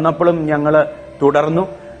ഇവിടെ വന്നപ്പോഴും ഞങ്ങൾ തുടർന്നു.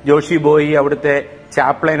 ജോഷി ബോയി അവിടുത്തെ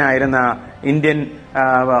ചാപ്ലൈനായിരുന്ന ഇന്ത്യൻ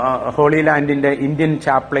ഹോളി ലാൻഡിന്റെ ഇന്ത്യൻ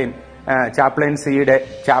ചാപ്ലൈൻസിയുടെ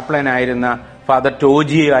ചാപ്ലൈനായിരുന്ന ഫാദർ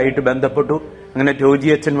ടോജിയായിട്ട് ബന്ധപ്പെട്ടു. അങ്ങനെ ടോജി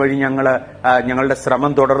അച്ഛൻ വഴി ഞങ്ങളുടെ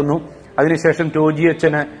ശ്രമം തുടർന്നു. അതിനുശേഷം ടോജി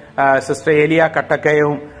അച്ഛന് സിസ്റ്റർ ഏലിയ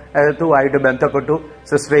കട്ടക്കയവുമായിട്ട് ബന്ധപ്പെട്ടു.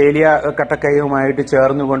 സിസ്റ്റർ ഏലിയ കട്ടക്കയവുമായിട്ട്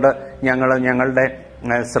ചേർന്നുകൊണ്ട് ഞങ്ങളുടെ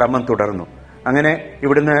ശ്രമം തുടർന്നു. അങ്ങനെ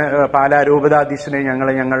ഇവിടുന്ന് പാലാ രൂപതാധ്യക്ഷനെ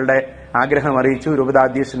ഞങ്ങളുടെ ആഗ്രഹം അറിയിച്ചു.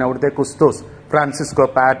 രൂപതാധ്യക്ഷൻ അവിടുത്തെ കുസ്തോസ് ഫ്രാൻസിസ്കോ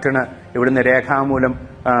പാറ്റണ് ഇവിടുന്ന് രേഖാമൂലം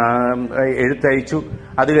എഴുത്തയച്ചു.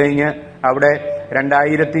 അത് കഴിഞ്ഞ് അവിടെ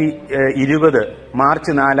 2020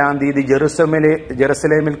 മാർച്ച് 4-ാം തീയതി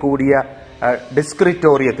ജെറുസലേമിൽ കൂടിയ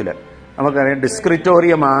ഡിസ്ക്രിറ്റോറിയത്തില്, നമുക്കറിയാം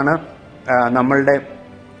ഡിസ്ക്രിറ്റോറിയമാണ് നമ്മളുടെ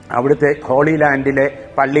അവിടുത്തെ ഹോളി ലാൻഡിലെ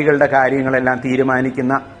പള്ളികളുടെ കാര്യങ്ങളെല്ലാം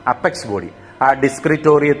തീരുമാനിക്കുന്ന അപ്പെക്സ് ബോഡി. ആ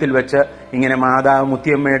ഡിസ്ക്രിറ്റോറിയത്തിൽ വെച്ച് ഇങ്ങനെ മാതാവ്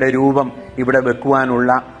മുത്തിയമ്മയുടെ രൂപം ഇവിടെ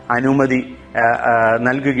വെക്കുവാനുള്ള അനുമതി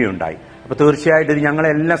നൽകുകയുണ്ടായി. അപ്പൊ തീർച്ചയായിട്ടും ഇത്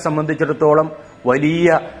ഞങ്ങളെല്ലാം സംബന്ധിച്ചിടത്തോളം വലിയ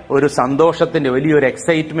ഒരു സന്തോഷത്തിന്റെ, വലിയൊരു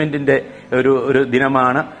എക്സൈറ്റ്മെന്റിന്റെ ഒരു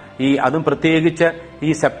ദിനമാണ്. അതും പ്രത്യേകിച്ച് ഈ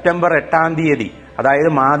സെപ്റ്റംബർ 8-ാം തീയതി, അതായത്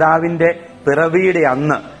മാതാവിന്റെ പിറവിയുടെ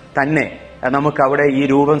അന്ന് തന്നെ നമുക്കവിടെ ഈ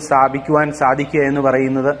രൂപം സ്ഥാപിക്കുവാൻ സാധിക്കുക എന്ന്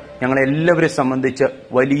പറയുന്നത് ഞങ്ങളെല്ലാവരെ സംബന്ധിച്ച്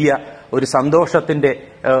വലിയ ഒരു സന്തോഷത്തിന്റെ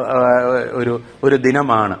ഒരു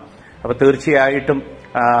ദിനമാണ്. അപ്പൊ തീർച്ചയായിട്ടും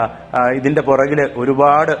ഇതിന്റെ പുറകില്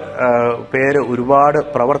ഒരുപാട് പേര്, ഒരുപാട്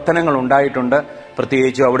പ്രവർത്തനങ്ങൾ ഉണ്ടായിട്ടുണ്ട്.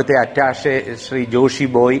 പ്രത്യേകിച്ച് അവിടുത്തെ അറ്റാഷെ ശ്രീ ജോഷി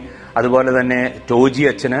ബോയ്, അതുപോലെ തന്നെ ടോജി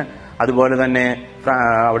അച്ഛന്, അതുപോലെ തന്നെ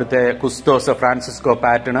അവിടുത്തെ കുസ്തോസ് ഫ്രാൻസിസ്കോ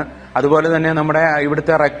പാറ്റണ്, അതുപോലെ തന്നെ നമ്മുടെ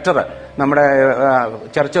ഇവിടുത്തെ റെക്ടർ, നമ്മുടെ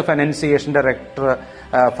church of അനൻസിയേഷന്റെ rector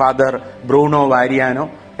father Bruno വാരിയാനോ,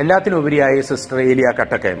 എല്ലാത്തിനുപരിയായി sister ഏലിയ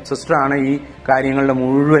കട്ടക്കയം സിസ്റ്ററാണ് ഈ കാര്യങ്ങളുടെ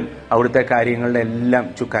മുഴുവൻ, അവിടുത്തെ കാര്യങ്ങളുടെ എല്ലാം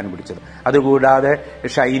ചുക്കാൻ പിടിച്ചത്. അതുകൂടാതെ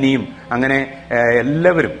ഷൈനിയും, അങ്ങനെ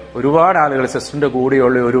എല്ലാവരും, ഒരുപാട് ആളുകൾ, സിസ്റ്ററിന്റെ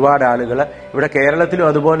കൂടെയുള്ള ഒരുപാട് ആളുകൾ ഇവിടെ കേരളത്തിലും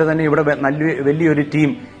അതുപോലെ തന്നെ ഇവിടെ വലിയൊരു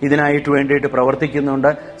ടീം ഇതിനായിട്ട് വേണ്ടിയിട്ട്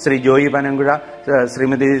പ്രവർത്തിക്കുന്നുണ്ട്. ശ്രീ ജോയി പനങ്കുഴ,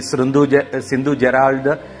 ശ്രീമതി സിന്ധു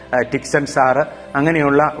ജെറാൾഡ്, ടിക്സൺ സാറ്,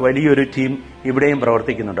 അങ്ങനെയുള്ള വലിയൊരു ടീം ഇവിടെയും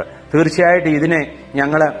പ്രവർത്തിക്കുന്നുണ്ട്. തീർച്ചയായിട്ടും ഇതിനെ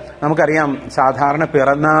നമുക്കറിയാം, സാധാരണ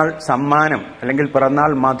പിറന്നാൾ സമ്മാനം അല്ലെങ്കിൽ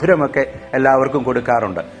പിറന്നാൾ മധുരമൊക്കെ എല്ലാവർക്കും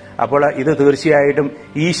കൊടുക്കാറുണ്ട്. അപ്പോൾ ഇത് തീർച്ചയായിട്ടും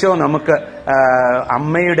ഈശോ നമുക്ക്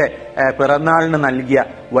അമ്മയുടെ പിറന്നാളിന് നൽകിയ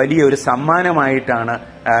വലിയൊരു സമ്മാനമായിട്ടാണ്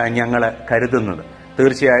ഞങ്ങൾ കരുതുന്നത്.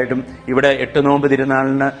 തീർച്ചയായിട്ടും ഇവിടെ 8 നോമ്പ്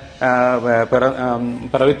തിരുനാളിന്,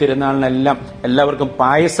 പിറവി തിരുനാളിനെല്ലാം എല്ലാവർക്കും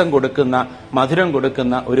പായസം കൊടുക്കുന്ന, മധുരം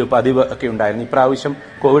കൊടുക്കുന്ന ഒരു പതിവ് ഒക്കെ ഉണ്ടായിരുന്നു. ഇപ്രാവശ്യം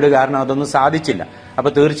കോവിഡ് കാരണം അതൊന്നും സാധിച്ചില്ല. അപ്പൊ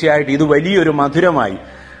തീർച്ചയായിട്ടും ഇത് വലിയൊരു മധുരമായി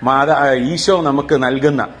ഈശോ നമുക്ക്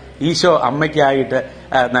നൽകുന്ന, ഈശോ അമ്മയ്ക്കായിട്ട്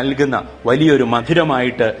നൽകുന്ന വലിയൊരു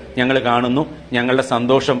മധുരമായിട്ട് ഞങ്ങൾ കാണുന്നു. ഞങ്ങളുടെ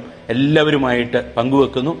സന്തോഷം എല്ലാവരുമായിട്ട്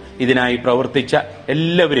പങ്കുവെക്കുന്നു. ഇതിനായി പ്രവർത്തിച്ച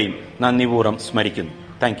എല്ലാവരെയും നന്ദിപൂർവ്വം സ്മരിക്കുന്നു.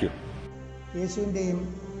 Thank you. യേശുവിൻ്റെയും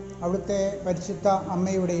അവിടുത്തെ പരിശുദ്ധ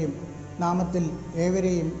അമ്മയുടെയും നാമത്തിൽ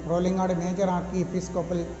ഏവരെയും കuravilangadu മേജർ ആർക്കി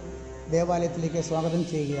എപ്പിസ്കോപ്പൽ ദേവാലയത്തിലേക്ക് സ്വാഗതം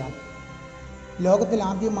ചെയ്യുകയാണ്. ലോകത്തിൽ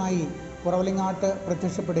ആദ്യമായി കുറവലിങ്ങാട്ട്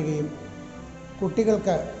പ്രത്യക്ഷപ്പെടുകയും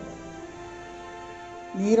കുട്ടികൾക്ക്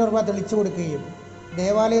നീരുറവ തെളിച്ചു കൊടുക്കുകയും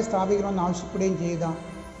ദേവാലയം സ്ഥാപിക്കണമെന്ന് ആവശ്യപ്പെടുകയും ചെയ്ത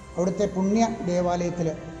അവിടുത്തെ പുണ്യ ദേവാലയത്തിൽ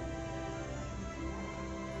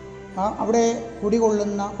അവിടെ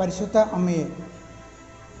കുടികൊള്ളുന്ന പരിശുദ്ധ അമ്മയെ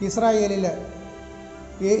ഇസ്രായേലിൽ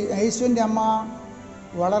യേശുവിൻ്റെ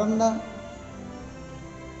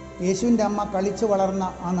അമ്മ കളിച്ചു വളർന്ന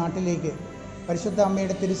ആ നാട്ടിലേക്ക് പരിശുദ്ധ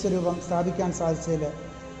അമ്മയുടെ തിരുസ്വരൂപം സ്ഥാപിക്കാൻ സാധിച്ചതിൽ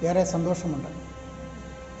ഏറെ സന്തോഷമുണ്ട്.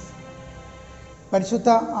 പരിശുദ്ധ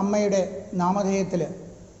അമ്മയുടെ നാമധേയത്തിൽ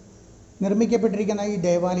നിർമ്മിക്കപ്പെട്ടിരിക്കുന്ന ഈ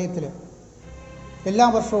ദേവാലയത്തിൽ എല്ലാ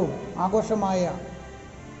വർഷവും ആഘോഷമായ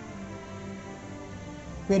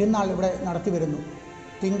പെരുന്നാൾ ഇവിടെ നടത്തി വരുന്നു.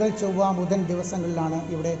 തിങ്കൾ, ചൊവ്വ, ബുധൻ ദിവസങ്ങളിലാണ്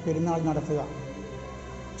ഇവിടെ പെരുന്നാൾ നടത്തുക.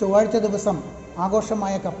 ചൊവ്വാഴ്ച ദിവസം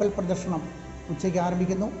ആഘോഷമായ കപ്പൽ പ്രദർശനം ഉച്ചയ്ക്ക്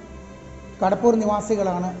ആരംഭിക്കുന്നു. കടപ്പൂർ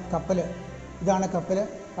നിവാസികളാണ് കപ്പൽ, ഇതാണ് കപ്പൽ.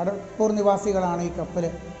 കടപ്പൂർ നിവാസികളാണ് ഈ കപ്പൽ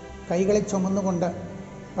കൈകളിൽ ചുമന്നുകൊണ്ട്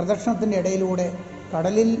പ്രദർശനത്തിൻ്റെ ഇടയിലൂടെ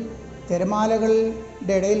കടലിൽ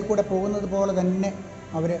തിരമാലകളുടെ ഇടയിൽ കൂടെ പോകുന്നത് പോലെ തന്നെ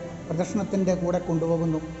അവർ പ്രദർശനത്തിൻ്റെ കൂടെ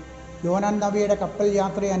കൊണ്ടുപോകുന്നു. യോനാൻ നബിയുടെ കപ്പൽ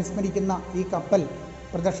യാത്രയെ അനുസ്മരിക്കുന്ന ഈ കപ്പൽ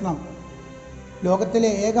പ്രദർശനം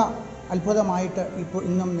ലോകത്തിലെ ഏക അത്ഭുതമായിട്ട് ഇപ്പോൾ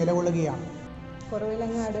ഇന്നും നിലകൊള്ളുകയാണ്.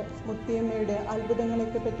 കുറവിലങ്ങാട് മുത്തിയമ്മയുടെ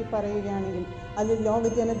അത്ഭുതങ്ങളെയൊക്കെ പറ്റി പറയുകയാണെങ്കിൽ അത് ലോക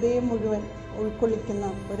ജനതയെ മുഴുവൻ ഉൾക്കൊള്ളിക്കുന്ന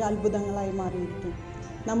ഒരു അത്ഭുതങ്ങളായി മാറിയിരിക്കും.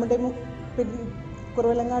 നമ്മുടെ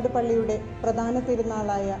കുറവിലങ്ങാട് പള്ളിയുടെ പ്രധാന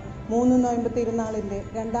തിരുനാളായ 3 നോയമ്പ് തിരുനാളിൻ്റെ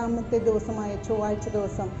 2ാമത്തെ ദിവസമായ ചൊവ്വാഴ്ച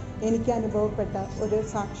ദിവസം എനിക്ക് അനുഭവപ്പെട്ട ഒരു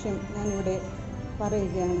സാക്ഷ്യം ഞാനിവിടെ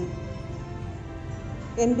പറയുകയാണ്.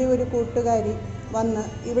 എൻ്റെ ഒരു കൂട്ടുകാരി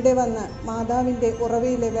ഇവിടെ വന്ന് മാതാവിൻ്റെ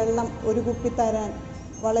ഉറവയിലെ വെള്ളം ഒരു കുപ്പി തരാൻ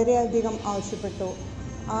വളരെയധികം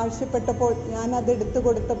ആവശ്യപ്പെട്ടപ്പോൾ ഞാൻ അതെടുത്തു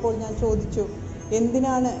കൊടുത്തപ്പോൾ ഞാൻ ചോദിച്ചു,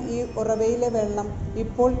 എന്തിനാണ് ഈ ഉറവയിലെ വെള്ളം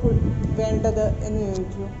ഇപ്പോൾ വേണ്ടത് എന്ന്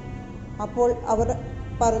ചോദിച്ചു. അപ്പോൾ അവർ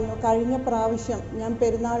പറഞ്ഞു, കഴിഞ്ഞ പ്രാവശ്യം ഞാൻ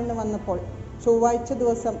പെരുന്നാളിന് വന്നപ്പോൾ ചൊവ്വാഴ്ച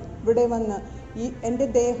ദിവസം ഇവിടെ വന്ന് എൻ്റെ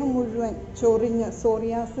ദേഹം മുഴുവൻ ചൊറിഞ്ഞ്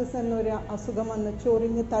സോറിയാസിസ് എന്നൊരു അസുഖം വന്ന്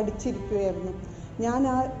ചൊറിഞ്ഞ് തടിച്ചിരിക്കുകയായിരുന്നു. ഞാൻ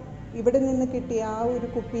ഇവിടെ നിന്ന് കിട്ടിയ ആ ഒരു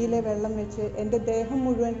കുപ്പിയിലെ വെള്ളം വെച്ച് എൻ്റെ ദേഹം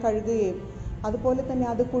മുഴുവൻ കഴുകുകയും അതുപോലെ തന്നെ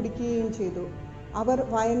അത് കുടിക്കുകയും ചെയ്തു. അവർ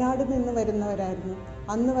വയനാട് നിന്ന് വരുന്നവരായിരുന്നു.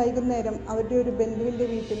 അന്ന് വൈകുന്നേരം അവരുടെ ഒരു ബന്ധുവിൻ്റെ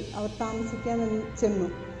വീട്ടിൽ അവർ താമസിക്കാൻ ചെന്നു.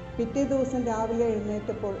 പിറ്റേ ദിവസം രാവിലെ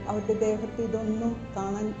എഴുന്നേറ്റപ്പോൾ അവരുടെ ദേഹത്ത് ഇതൊന്നും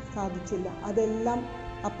കാണാൻ സാധിച്ചില്ല. അതെല്ലാം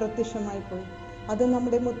അപ്രത്യക്ഷമായിപ്പോയി. അത്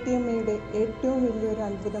നമ്മുടെ മുത്തിയമ്മയുടെ ഏറ്റവും വലിയൊരു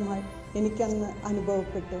അത്ഭുതമായി എനിക്കന്ന്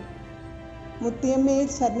അനുഭവപ്പെട്ടു. മുത്തിയമ്മയിൽ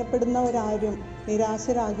ശരണപ്പെടുന്നവരാരും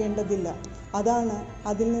നിരാശരാകേണ്ടതില്ല. അതാണ്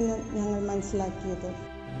അതിൽ നിന്ന് ഞങ്ങൾ മനസ്സിലാക്കിയത്.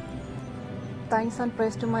 Thanks and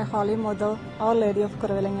price to my holy mother, our lady of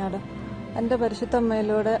Kuravilangad. എൻ്റെ പരിശുദ്ധ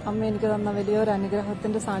അമ്മയിലൂടെ അമ്മ എനിക്ക് തന്ന വലിയൊരു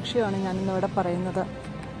അനുഗ്രഹത്തിൻ്റെ സാക്ഷ്യമാണ് ഞാനിന്നിവിടെ പറയുന്നത്.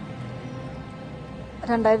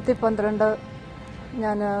 2012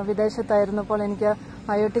 ഞാൻ വിദേശത്തായിരുന്നപ്പോൾ എനിക്ക്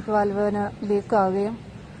അയോട്ടിക് വാൽവിന് ലീക്കാവുകയും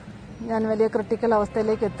ഞാൻ വലിയ ക്രിട്ടിക്കൽ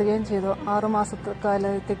അവസ്ഥയിലേക്ക് എത്തുകയും ചെയ്തു. 6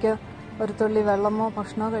 മാസക്കാലത്തേക്ക് ഒരു തുള്ളി വെള്ളമോ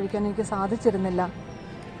ഭക്ഷണമോ കഴിക്കാൻ എനിക്ക് സാധിച്ചിരുന്നില്ല.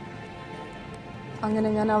 അങ്ങനെ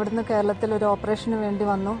ഞാൻ അവിടുന്ന് കേരളത്തിൽ ഒരു ഓപ്പറേഷന് വേണ്ടി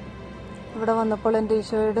വന്നു. ഇവിടെ വന്നപ്പോൾ എൻ്റെ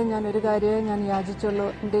ഈശോയോട് ഞാൻ ഒരു കാര്യമേ ഞാൻ യാചിച്ചുള്ളൂ,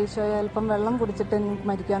 എൻ്റെ ഈശോയെ അല്പം വെള്ളം കുടിച്ചിട്ട് എനിക്ക്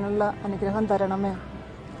മരിക്കാനുള്ള അനുഗ്രഹം തരണമേ.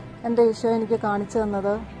 എൻ്റെ ഈശോ എനിക്ക് കാണിച്ചു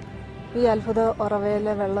തന്നത് ഈ അത്ഭുത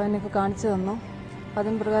ഉറവയിലെ വെള്ളം എനിക്ക് കാണിച്ചു തന്നു.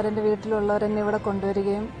 അതിന് പ്രകാരം എൻ്റെ വീട്ടിലുള്ളവർ എന്നെ ഇവിടെ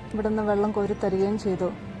കൊണ്ടുവരികയും ഇവിടുന്ന് വെള്ളം കോരി തരികയും ചെയ്തു.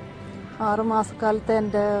 6 മാസക്കാലത്തെ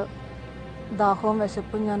എൻ്റെ ദാഹവും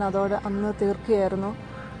വിശപ്പും ഞാൻ അതോടെ അന്ന് തീർക്കുകയായിരുന്നു.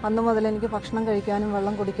 അന്ന് മുതൽ എനിക്ക് ഭക്ഷണം കഴിക്കാനും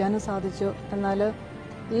വെള്ളം കുടിക്കാനും സാധിച്ചു. എന്നാൽ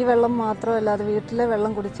ഈ വെള്ളം മാത്രമല്ലാതെ വീട്ടിലെ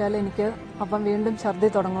വെള്ളം കുടിച്ചാൽ എനിക്ക് അപ്പം വീണ്ടും ഛർദി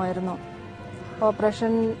തുടങ്ങുമായിരുന്നു.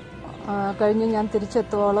 ഓപ്പറേഷൻ കഴിഞ്ഞ് ഞാൻ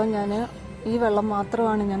തിരിച്ചെത്തുവോളം ഞാൻ ഈ വെള്ളം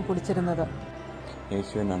മാത്രമാണ് ഞാൻ കുടിച്ചിരുന്നത്.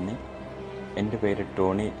 യേശുവെ നന്ദി. എൻ്റെ പേര്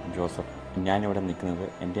ടോണി ജോസഫ്. ഞാനിവിടെ നിൽക്കുന്നത്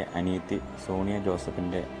എൻ്റെ അനിയത്തി സോണിയ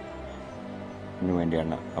ജോസഫിൻ്റെ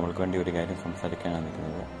വേണ്ടിയാണ്. അവൾക്ക് വേണ്ടി ഒരു കാര്യം സംസാരിക്കാനാണ്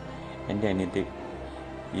നിൽക്കുന്നത്. എൻ്റെ അനിയത്തി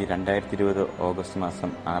ഈ 2020 ഓഗസ്റ്റ് മാസം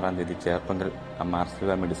 6-ാം തീയതി ചേർപ്പങ്കൽ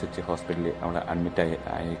മാർസിൽവ മെഡിസിറ്റി ഹോസ്പിറ്റലിൽ അവിടെ അഡ്മിറ്റ്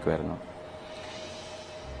ആയിരിക്കുമായിരുന്നു.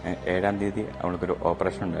 7-ാം തീയതി അവൾക്കൊരു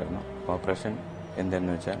ഓപ്പറേഷൻ ഉണ്ടായിരുന്നു. ഓപ്പറേഷൻ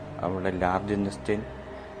എന്താണെന്ന് വെച്ചാൽ അവളുടെ ലാർജ് ഇൻറ്റസ്റ്റൈൻ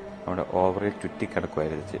അവിടെ ഓവറിൽ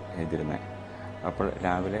ചുറ്റിക്കിടക്കുമായിരുന്നു ചെയ്തിരുന്നത്. അപ്പോൾ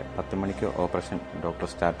രാവിലെ 10 മണിക്ക് ഓപ്പറേഷൻ ഡോക്ടർ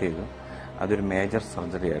സ്റ്റാർട്ട് ചെയ്തു. അതൊരു മേജർ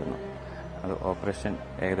സർജറി ആയിരുന്നു. അത് ഓപ്പറേഷൻ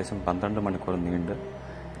ഏകദേശം 12 മണിക്കൂർ നീണ്ട്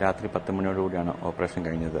രാത്രി 10 മണിയോടുകൂടിയാണ് ഓപ്പറേഷൻ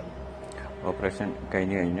കഴിഞ്ഞത്. ഓപ്പറേഷൻ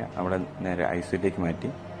കഴിഞ്ഞ് അവളെ നേരെ ഐസിയുലേക്ക് മാറ്റി.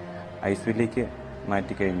 ഐസിയുലേക്ക്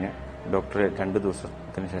മാറ്റിക്കഴിഞ്ഞ് ഡോക്ടറെ 2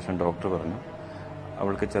 ദിവസത്തിന് ശേഷം ഡോക്ടർ പറഞ്ഞു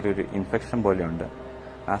അവൾക്ക് ചെറിയൊരു ഇൻഫെക്ഷൻ പോലെയുണ്ട്.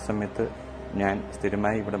 ആ സമയത്ത് ഞാൻ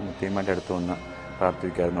സ്ഥിരമായി ഇവിടെ മുത്തിയമ്മയുടെ അടുത്ത് വന്ന്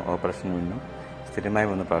പ്രാർത്ഥിക്കുമായിരുന്നു. ഓപ്പറേഷന് മുന്നും സ്ഥിരമായി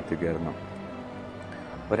വന്ന് പ്രാർത്ഥിക്കുമായിരുന്നു.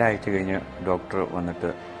 ഒരാഴ്ച കഴിഞ്ഞ് ഡോക്ടർ വന്നിട്ട്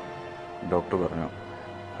ഡോക്ടർ പറഞ്ഞു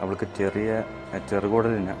അവൾക്ക്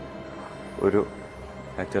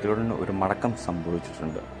ചെറുകുടലിന് ഒരു മടക്കം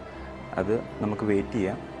സംഭവിച്ചിട്ടുണ്ട്. അത് നമുക്ക് വെയിറ്റ്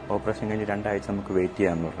ചെയ്യാം, ഓപ്പറേഷൻ കഴിഞ്ഞ് 2 ആഴ്ച നമുക്ക് വെയിറ്റ്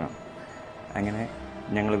ചെയ്യാമെന്ന് പറഞ്ഞു. അങ്ങനെ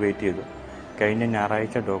ഞങ്ങൾ വെയിറ്റ് ചെയ്തു. കഴിഞ്ഞ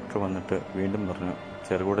ഞായറാഴ്ച ഡോക്ടർ വന്നിട്ട് വീണ്ടും പറഞ്ഞു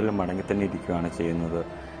ചെറുകുടൽ മടങ്ങി തന്നെ ഇരിക്കുകയാണ് ചെയ്യുന്നത്,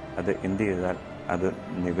 അത് എന്ത് ചെയ്താൽ അത്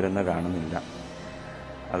നിവരുന്ന കാണുന്നില്ല.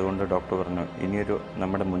 അതുകൊണ്ട് ഡോക്ടർ പറഞ്ഞു ഇനിയൊരു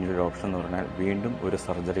നമ്മുടെ മുന്നിലൊരു ഓപ്ഷൻ എന്ന് പറഞ്ഞാൽ വീണ്ടും ഒരു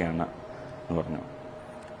സർജറിയാണ് എന്ന് പറഞ്ഞു.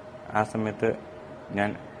 ആ സമയത്ത് ഞാൻ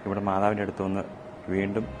ഇവിടെ മാതാവിൻ്റെ അടുത്ത് വന്ന്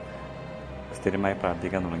വീണ്ടും സ്ഥിരമായി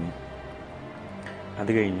പ്രാർത്ഥിക്കാൻ തുടങ്ങി.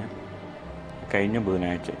 അത് കഴിഞ്ഞ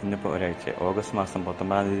ബുധനാഴ്ച, ഇന്നിപ്പോൾ ഒരാഴ്ച, ഓഗസ്റ്റ് മാസം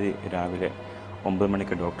 19-ാം തീയതി രാവിലെ 9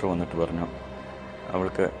 മണിക്ക് ഡോക്ടർ വന്നിട്ട് പറഞ്ഞു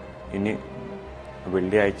അവൾക്ക് ഇനി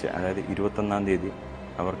വെള്ളിയാഴ്ച അതായത് 21-ാം തീയതി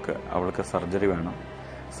അവൾക്ക് സർജറി വേണം.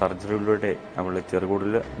 സർജറിയിലൂടെ അവൾ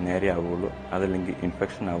ചെറുകുടൽ നേരെയാവുകയുള്ളൂ, അതല്ലെങ്കിൽ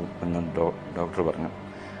ഇൻഫെക്ഷൻ ആവും എന്ന് ഡോക്ടർ പറഞ്ഞു.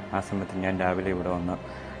 ആ സമയത്ത് ഞാൻ രാവിലെ ഇവിടെ വന്ന്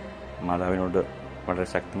മാതാവിനോട് വളരെ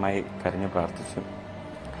ശക്തമായി കരഞ്ഞ് പ്രാർത്ഥിച്ചു.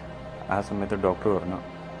 ആ സമയത്ത് ഡോക്ടർ പറഞ്ഞു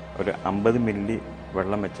ഒരു 50 മില്ലി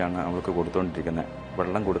വെള്ളം വെച്ചാണ് അവൾക്ക് കൊടുത്തുകൊണ്ടിരിക്കുന്നത്.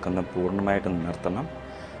 വെള്ളം കൊടുക്കുന്നത് പൂർണ്ണമായിട്ട് നിർത്തണം,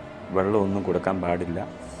 വെള്ളമൊന്നും കൊടുക്കാൻ പാടില്ല,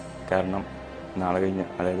 കാരണം നാളെ കഴിഞ്ഞ്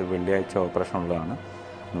അതായത് വെള്ളിയാഴ്ച ഓപ്പറേഷൻ ഉള്ളതാണ്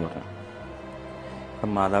എന്ന് പറഞ്ഞു.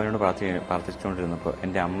 അപ്പം മാതാവിനോട് പ്രാർത്ഥിച്ചുകൊണ്ടിരുന്നപ്പോൾ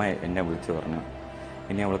എൻ്റെ അമ്മ എന്നെ വിളിച്ചു പറഞ്ഞു,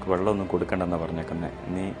 ഇനി അവൾക്ക് വെള്ളമൊന്നും കൊടുക്കണ്ടെന്നാണ് പറഞ്ഞേക്കുന്നത്,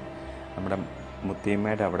 നീ നമ്മുടെ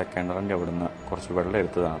മുത്തിയമ്മയുടെ അവിടെ കിണറിൻ്റെ അവിടെ നിന്ന് കുറച്ച് വെള്ളം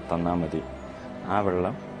എടുത്ത് തന്നാൽ മതി, ആ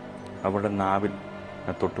വെള്ളം അവളുടെ നാവിൽ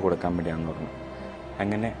തൊട്ട് കൊടുക്കാൻ വേണ്ടിയാണെന്ന് പറഞ്ഞു.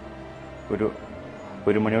 അങ്ങനെ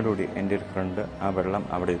ഒരു മണിയോടുകൂടി എൻ്റെ ഒരു ഫ്രണ്ട് ആ വെള്ളം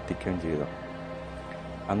അവിടെ എത്തിക്കുകയും ചെയ്തു.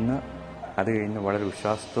 അന്ന് അത് കഴിഞ്ഞ് വളരെ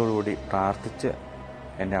വിശ്വാസത്തോടുകൂടി പ്രാർത്ഥിച്ച്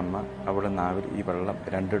എൻ്റെ അമ്മ അവളുടെ നാവിൽ ഈ വെള്ളം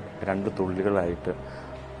രണ്ട് തുള്ളികളായിട്ട്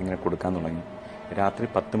ഇങ്ങനെ കൊടുക്കാൻ തുടങ്ങി. രാത്രി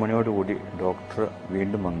 10 മണിയോടുകൂടി ഡോക്ടർ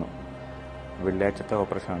വീണ്ടും വന്നു. വെള്ളിയാഴ്ചത്തെ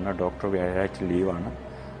ഓപ്പറേഷനാണ്, ഡോക്ടർ വ്യാഴാഴ്ച ലീവാണ്.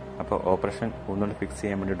 അപ്പോൾ ഓപ്പറേഷൻ ഒന്നുകൂടി ഫിക്സ്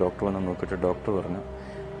ചെയ്യാൻ വേണ്ടി ഡോക്ടർ വന്ന് നോക്കിയിട്ട് ഡോക്ടർ പറഞ്ഞു,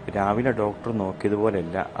 രാവിലെ ഡോക്ടർ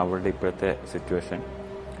നോക്കിയതുപോലെയല്ല അവളുടെ ഇപ്പോഴത്തെ സിറ്റുവേഷൻ,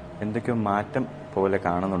 എന്തൊക്കെയോ മാറ്റം പോലെ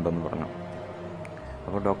കാണുന്നുണ്ടെന്ന് പറഞ്ഞു.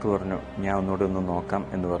 അപ്പോൾ ഡോക്ടർ പറഞ്ഞു, ഞാൻ ഒന്നുകൂടി ഒന്ന് നോക്കാം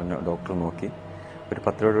എന്ന് പറഞ്ഞു. ഡോക്ടർ നോക്കി. ഒരു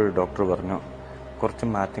 10 രൂപയോട് ഡോക്ടർ പറഞ്ഞു, കുറച്ച്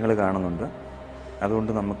മാറ്റങ്ങൾ കാണുന്നുണ്ട്,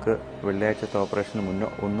 അതുകൊണ്ട് നമുക്ക് വെള്ളിയാഴ്ചത്തെ ഓപ്പറേഷന് മുന്നേ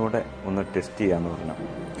ഒന്നുകൂടെ ഒന്ന് ടെസ്റ്റ് ചെയ്യാമെന്ന് പറഞ്ഞു.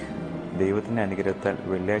 ദൈവത്തിൻ്റെ അനുഗ്രഹത്താൽ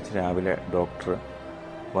വെള്ളിയാഴ്ച രാവിലെ ഡോക്ടർ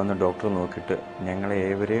വന്ന് ഡോക്ടർ നോക്കിയിട്ട് ഞങ്ങളെ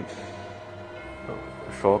ഏവരെയും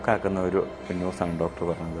ഷോക്കാക്കുന്ന ഒരു ന്യൂസാണ് ഡോക്ടർ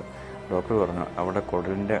പറഞ്ഞത്. ഡോക്ടർ പറഞ്ഞു അവിടെ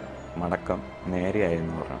കുടലിൻ്റെ മടക്കം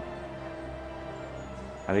നേരെയായെന്ന് പറഞ്ഞു.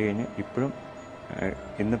 അത് കഴിഞ്ഞ്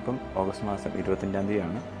ഇന്നിപ്പം ഓഗസ്റ്റ് മാസം 25-ാം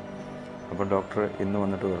തീയതിയാണ്. അപ്പോൾ ഡോക്ടർ ഇന്ന്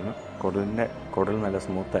വന്നിട്ട് പറഞ്ഞു കുടൽ നല്ല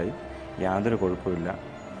സ്മൂത്തായി, യാതൊരു കുഴപ്പമില്ല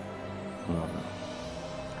എന്ന് പറഞ്ഞു.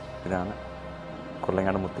 ഇതാണ്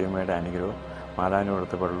കുരുവിലങ്ങാട് മുത്തിയമ്മയുടെ അനുഗ്രഹവും മാതാവിന്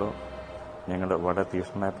കൊടുത്ത വെള്ളവും ഞങ്ങൾ വളരെ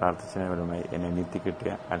തീക്ഷ്ണമായി പ്രാർത്ഥിച്ചതിന് ഫലമായി എന്നെ നീത്തി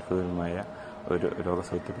കിട്ടിയ അത്ഭുതമായ ഒരു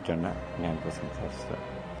രോഗസൗഖ്യപ്പെട്ടാണ് ഞാനിപ്പോൾ സംസാരിച്ചത്.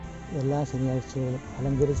 എല്ലാ ശനിയാഴ്ചകളും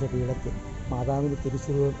അലങ്കരിച്ച പീഠത്തിൽ മാതാവിൻ്റെ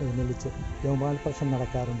തിരുച്ചുരൂപം എഴുന്നള്ളിച്ച് ജപമാലപ്രദർശനം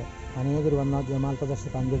നടക്കാറുണ്ട്. അനേകർ വന്ന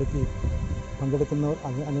ജപമാലപ്രദർശനം പങ്കെടുക്കുന്നവർ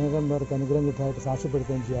അനേകം പേർക്ക് അനുഗ്രഹം കിട്ടാനായിട്ട്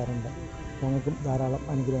സാക്ഷ്യപ്പെടുത്തുകയും ചെയ്യാറുണ്ട്. ഞങ്ങൾക്കും ധാരാളം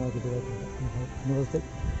അനുഗ്രഹങ്ങൾ കിട്ടിയിട്ടുണ്ട്. അനുഭവത്തിൽ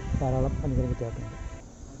ധാരാളം അനുഗ്രഹം കിട്ടിയിട്ടുണ്ട്.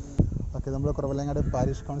 ഓക്കെ, നമ്മൾ കുരുവിലങ്ങാട്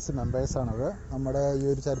പാരിഷ് കൗൺസിൽ മെമ്പേഴ്സാണത്. നമ്മുടെ ഈ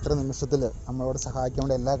ഒരു ചരിത്ര നിമിഷത്തിൽ നമ്മളോട് സഹായിക്കാൻ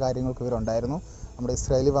വേണ്ടി എല്ലാ കാര്യങ്ങൾക്കും ഇവരുണ്ടായിരുന്നു. നമ്മുടെ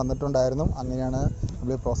ഇസ്രായേലിൽ വന്നിട്ടുണ്ടായിരുന്നു. അങ്ങനെയാണ്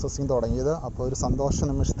നമ്മൾ ഈ പ്രോസസ്സിങ് തുടങ്ങിയത്. അപ്പോൾ ഒരു സന്തോഷ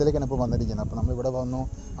നിമിഷത്തിലേക്കാണ് ഇപ്പോൾ വന്നിരിക്കുന്നത്. അപ്പോൾ നമ്മളിവിടെ വന്നു,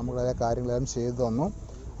 നമ്മളെ കാര്യങ്ങളെല്ലാം ചെയ്തു തന്നു.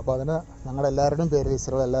 അപ്പോൾ അതിന് ഞങ്ങളെല്ലാവരുടെയും പേരിൽ,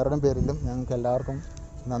 ഇസ്രായേൽ എല്ലാവരുടെയും പേരിലും ഞങ്ങൾക്ക് എല്ലാവർക്കും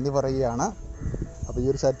നന്ദി പറയുകയാണ്. അപ്പോൾ ഈ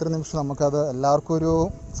ഒരു ചരിത്ര നിമിഷം നമുക്കത് എല്ലാവർക്കും ഒരു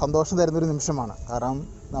സന്തോഷം തരുന്നൊരു നിമിഷമാണ്. കാരണം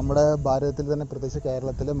നമ്മുടെ ഭാരതത്തിൽ തന്നെ, പ്രത്യേകിച്ച്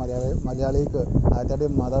കേരളത്തിൽ മലയാളിക്ക് ആദ്യമായിട്ട്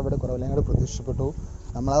മാതാവിടെ കുരുവിലങ്ങാട് പ്രതീക്ഷിക്കപ്പെട്ടു.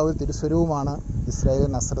 നമ്മളാ ഒരു തിരുസ്വരൂപമാണ് ഇസ്രായേൽ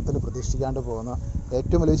നസ്രത്തിൽ പ്രതീക്ഷിക്കാണ്ട് പോകുന്ന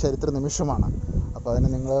ഏറ്റവും വലിയ ചരിത്ര നിമിഷമാണ്. അപ്പോൾ അതിന്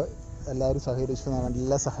നിങ്ങൾ എല്ലാവരും സഹകരിച്ചു,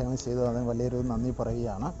 എല്ലാ സഹായവും ചെയ്തു, അതിന് വലിയൊരു നന്ദി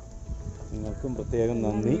പറയുകയാണ്. നിങ്ങൾക്കും പ്രത്യേകം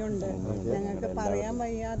നന്ദി. ഞങ്ങൾക്ക് പറയാൻ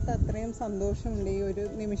വയ്യാത്ത അത്രയും സന്തോഷമുണ്ട് ഈ ഒരു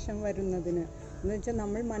നിമിഷം വരുന്നതിന്. എന്ന് വെച്ചാൽ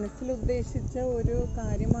നമ്മൾ മനസ്സിൽ ഉദ്ദേശിച്ച ഒരു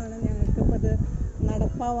കാര്യമാണ് ഞങ്ങൾക്കിപ്പോൾ അത്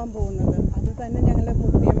നടപ്പാവാൻ പോകുന്നത്. അത് തന്നെ ഞങ്ങളുടെ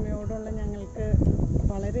മുത്തിയമ്മയോടുള്ള ഞങ്ങൾക്ക്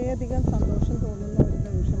വളരെയധികം സന്തോഷം തോന്നുന്ന ഒരു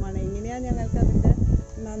നിമിഷമാണ്. എങ്ങനെയാണ് ഞങ്ങൾക്ക് അതിൻ്റെ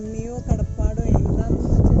നന്ദിയോ കടപ്പാടോ എന്താണെന്ന്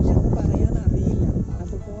വെച്ചാൽ ഞങ്ങൾക്ക് പറയാൻ അറിയില്ല.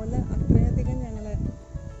 അതുപോലെ അത്രയധികം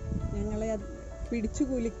ഞങ്ങളെ പിടിച്ചു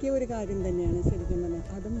കുലുക്കിയ ഒരു കാര്യം തന്നെയാണ് ശരിക്കും പറഞ്ഞാൽ.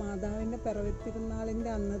 അത് മാതാവിൻ്റെ പിറവിത്തിരുന്നാളിൻ്റെ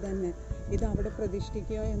അന്ന് തന്നെ ഇത് അവിടെ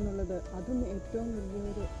പ്രതിഷ്ഠിക്കുക എന്നുള്ളത് അതും ഏറ്റവും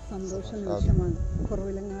വലിയൊരു സന്തോഷ നിമിഷമാണ്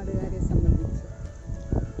കുരുവിലങ്ങാടുകാരെ സംബന്ധിച്ച്.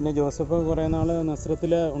 പിന്നെ ജോസഫ് കുറേ നാൾ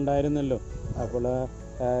നസ്രത്തിൽ ഉണ്ടായിരുന്നല്ലോ. അപ്പോൾ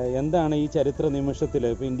എന്താണ് ഈ ചരിത്ര നിമിഷത്തിൽ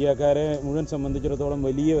ഇപ്പോൾ ഇന്ത്യക്കാരെ മുഴുവൻ സംബന്ധിച്ചിടത്തോളം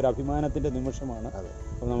വലിയ ഒരു അഭിമാനത്തിൻ്റെ നിമിഷമാണ്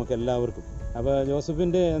അപ്പോൾ നമുക്ക് എല്ലാവർക്കും. അപ്പോൾ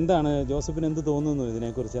ജോസഫിന് എന്ത് തോന്നുന്നു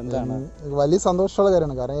ഇതിനെക്കുറിച്ച്? എന്താണ്? വലിയ സന്തോഷമുള്ള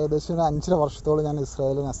കാര്യമാണ്. കാരണം ഏകദേശം 5 വർഷത്തോളം ഞാൻ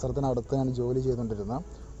ഇസ്രായേൽ നസ്രത്തിനടുത്ത് ഞാൻ ജോലി ചെയ്തുകൊണ്ടിരുന്നത്.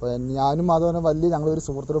 അപ്പോൾ ഞാനും മാധവനും ഞങ്ങളൊരു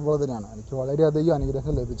സുഹൃത്തുക്കളെ പോലെ തന്നെയാണ്. എനിക്ക് വളരെയധികം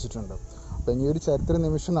അനുഗ്രഹം ലഭിച്ചിട്ടുണ്ട്. അപ്പോൾ ഈ ഒരു ചരിത്ര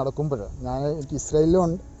നിമിഷം നടക്കുമ്പോൾ എനിക്ക് ഇസ്രായേലിലും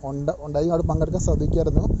ഉണ്ടായി അവിടെ പങ്കെടുക്കാൻ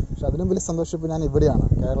സാധിക്കുമായിരുന്നു. പക്ഷെ അതിനും വലിയ സന്തോഷം ഇപ്പോൾ ഞാൻ ഇവിടെയാണ്,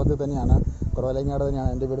 കേരളത്തിൽ തന്നെയാണ്, കുരുവിലങ്ങാട് തന്നെയാണ്.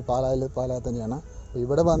 എൻ്റെ വീട് പാലാ തന്നെയാണ്. അപ്പോൾ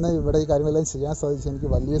ഇവിടെ വന്ന് ഈ കാര്യങ്ങളെല്ലാം ചെയ്യാൻ സാധിച്ചത് എനിക്ക്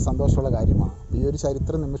വലിയ സന്തോഷമുള്ള കാര്യമാണ്. ഈ ഒരു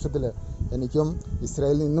ചരിത്ര നിമിഷത്തിൽ എനിക്കും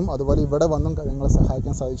ഇസ്രായേലിൽ നിന്നും അതുപോലെ ഇവിടെ വന്നും നിങ്ങളെ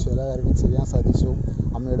സഹായിക്കാൻ സാധിച്ചു, എല്ലാ കാര്യങ്ങളും ചെയ്യാൻ സാധിച്ചു.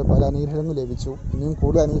 അമ്മയുടെ പല അനുഗ്രഹങ്ങളും ലഭിച്ചു. ഇനിയും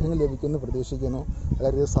കൂടുതൽ അനുഗ്രഹങ്ങൾ ലഭിക്കുമെന്ന് പ്രതീക്ഷിക്കുന്നു.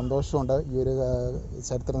 വളരെയധികം സന്തോഷമുണ്ട് ഈ ഒരു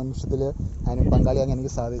ചരിത്ര നിമിഷത്തിൽ ഞാനും പങ്കാളിയാകാൻ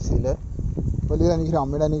എനിക്ക് സാധിച്ചതിൽ. വലിയൊരു അനുഗ്രഹം,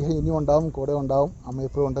 അമ്മയുടെ അനുഗ്രഹം ഇനിയും ഉണ്ടാവും, കൂടെ ഉണ്ടാവും. അമ്മ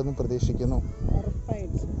എപ്പോഴും ഉണ്ടെന്ന് പ്രതീക്ഷിക്കുന്നു.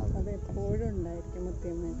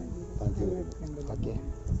 ഓക്കെ,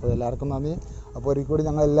 അപ്പോൾ എല്ലാവർക്കും നന്ദി. അപ്പോൾ ഒരിക്കൽ കൂടി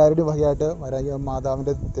ഞങ്ങൾ എല്ലാവരുടെയും വകയായിട്ട്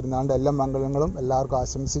മാതാവിൻ്റെ തിരുനാളിൻ്റെ എല്ലാ മംഗളങ്ങളും എല്ലാവർക്കും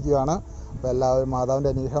ആശംസിക്കുകയാണ്. അപ്പോൾ എല്ലാവരും മാതാവിൻ്റെ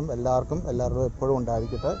അനുഗ്രഹം എല്ലാവരുടെയും എപ്പോഴും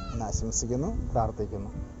ഉണ്ടായിരിക്കട്ടെ എന്ന് ആശംസിക്കുന്നു, പ്രാർത്ഥിക്കുന്നു.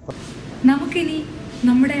 നമുക്കിനി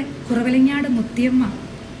നമ്മുടെ കുരുവിലങ്ങാട് മുത്തിയമ്മ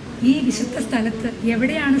ഈ വിശുദ്ധ സ്ഥലത്ത്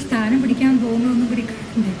എവിടെയാണ് സ്ഥാനം പിടിക്കാൻ പോകുന്നതെന്നും കൂടി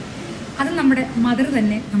കാണണ്ടേ? അത് നമ്മുടെ മദർ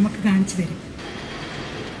തന്നെ നമുക്ക് കാണിച്ചു തരും.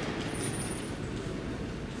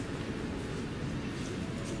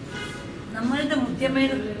 നമ്മളുടെ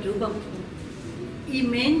മുത്തിയമ്മയുടെ രൂപം ഈ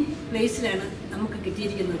മെയിൻ പ്ലേസിലാണ് നമുക്ക്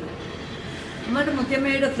കിട്ടിയിരിക്കുന്നത്. നമ്മളുടെ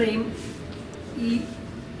മുത്തിയമ്മയുടെ ഫ്രെയിം ഈ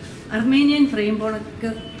അർമേനിയൻ ഫ്രെയിം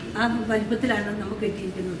പോലൊക്കെ ആ വലിപ്പത്തിലാണ് നമുക്ക്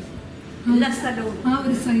കിട്ടിയിരിക്കുന്നത്. എല്ലാ സ്ഥലവും ആ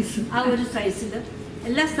ഒരു സൈസിൽ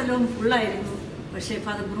എല്ലാ സ്ഥലവും ഫുള്ളായിരുന്നു. പക്ഷേ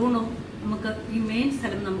ഫാദർ ബ്രൂണോ നമുക്ക് ഈ മെയിൻ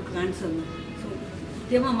സ്ഥലം നമുക്ക് കാണിച്ചു തന്നു. സോ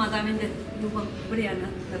മുത്തിയമ്മ മാതാവിൻ്റെ രൂപം ഇവിടെയാണ്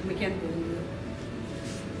നിർമ്മിക്കാൻ പോകുന്നത്.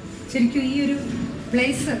 ശരിക്കും ഈ ഒരു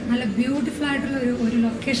പ്ലേസ് നല്ല ബ്യൂട്ടിഫുൾ ആയിട്ടുള്ള ഒരു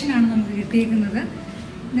ലൊക്കേഷനാണ് നമുക്ക് കിട്ടിയിരിക്കുന്നത്.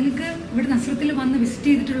 നിങ്ങൾക്ക് ഇവിടെ നസ്രത്തിൽ വന്ന് വിസിറ്റ്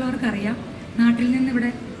ചെയ്തിട്ടുള്ളവർക്കറിയാം, നാട്ടിൽ നിന്ന്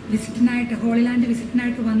ഇവിടെ വിസിറ്റിനായിട്ട് ഹോളി ലാൻഡ്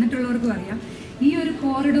വിസിറ്റിനായിട്ട് വന്നിട്ടുള്ളവർക്കും അറിയാം, ഈ ഒരു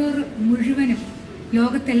കോറിഡോർ മുഴുവനും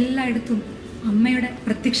ലോകത്തെല്ലായിടത്തും അമ്മയുടെ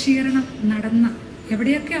പ്രത്യക്ഷീകരണം നടന്ന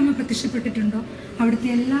എവിടെയൊക്കെ അമ്മ പ്രത്യക്ഷപ്പെട്ടിട്ടുണ്ടോ അവിടുത്തെ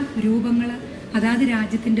എല്ലാ രൂപങ്ങൾ അതാത്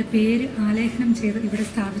രാജ്യത്തിൻ്റെ പേര് ആലേഖനം ചെയ്ത് ഇവിടെ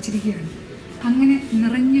സ്ഥാപിച്ചിരിക്കുകയാണ്. അങ്ങനെ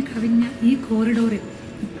നിറഞ്ഞു കവിഞ്ഞ ഈ കോറിഡോറിൽ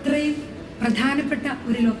ഇത്രയും പ്രധാനപ്പെട്ട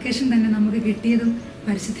ഒരു ലൊക്കേഷൻ തന്നെ നമുക്ക് കിട്ടിയതും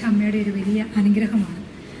പരിശുദ്ധ അമ്മയുടെ ഒരു വലിയ അനുഗ്രഹമാണ്.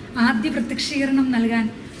 ആദ്യ പ്രത്യക്ഷീകരണം നൽകാൻ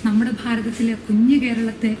നമ്മുടെ ഭാരതത്തിലെ കുഞ്ഞു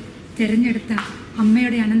കേരളത്തെ തിരഞ്ഞെടുത്ത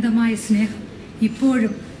അമ്മയുടെ അനന്തമായ സ്നേഹം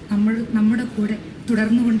ഇപ്പോഴും നമ്മുടെ കൂടെ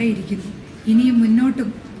തുടർന്നുകൊണ്ടേയിരിക്കുന്നു. ഇനിയും മുന്നോട്ടും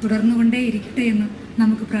തുടർന്നുകൊണ്ടേയിരിക്കട്ടെ എന്ന്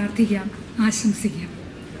നമുക്ക് പ്രാർത്ഥിക്കാം, ആശംസിക്കാം.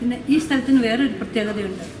 പിന്നെ ഈ സ്ഥലത്തിന് വേറൊരു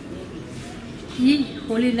പ്രത്യേകതയുണ്ട്. ഈ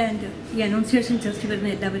ഹോളി ലാൻഡ് ഈ അനൗൺസിയേഷൻ ചർച്ച് വരുന്ന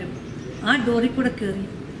എല്ലാവരും ആ ഡോറിൽ കൂടെ കയറി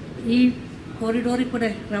ഈ കോറിഡോറിൽ കൂടെ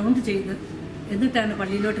റൗണ്ട് ചെയ്ത് എന്നിട്ടാണ്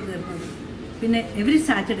പള്ളിയിലോട്ട് കയറുന്നത്. പിന്നെ എവറി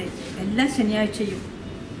സാറ്റർഡേ എല്ലാ ശനിയാഴ്ചയും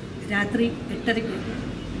രാത്രി 8:30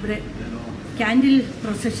 ഇവിടെ ക്യാൻഡിൽ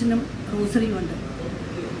പ്രൊസഷനും റോസറിയും ഉണ്ട്.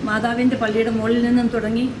 മാതാവിൻ്റെ പള്ളിയുടെ മുകളിൽ നിന്നും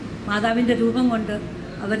തുടങ്ങി മാതാവിൻ്റെ രൂപം കൊണ്ട്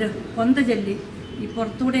അവർ കൊന്ത ചൊല്ലി ഈ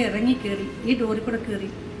പുറത്തൂടെ ഇറങ്ങിക്കയറി ഈ ഡോറിൽ കൂടെ കയറി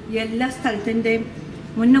ഈ എല്ലാ സ്ഥലത്തിൻ്റെയും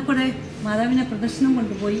മുന്നേ കൂടെ മാതാവിനെ പ്രദർശനം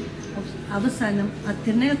കൊണ്ടുപോയി അവസാനം ആ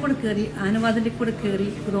തിണ്ണയിൽ കൂടെ കയറി ആനവാതിലിൽ കൂടെ കയറി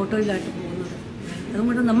ഒരു ഓട്ടോയിലായിട്ട് പോകുന്നത്.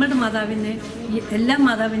 അതുകൊണ്ട് നമ്മളുടെ മാതാവിനെ ഈ എല്ലാ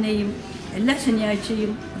മാതാവിനെയും എല്ലാ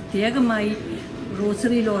ശനിയാഴ്ചയും പ്രത്യേകമായി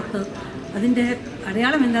റോസറിയിൽ ഓർത്ത് അതിൻ്റെ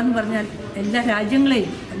അടയാളം എന്താണെന്ന് പറഞ്ഞാൽ എല്ലാ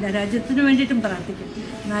രാജ്യത്തിനു വേണ്ടിയിട്ടും പ്രാർത്ഥിക്കും.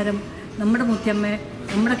 അന്നേരം നമ്മുടെ മുത്തിയമ്മയെ,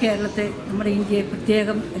 നമ്മുടെ കേരളത്തെ, നമ്മുടെ ഇന്ത്യയെ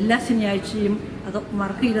പ്രത്യേകം എല്ലാ ശനിയാഴ്ചയും അത്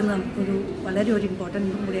മറക്കില്ലെന്ന് വളരെ ഒരു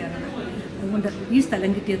ഇമ്പോർട്ടൻറ്റും കൂടിയാണ്. അതുകൊണ്ട് ഈ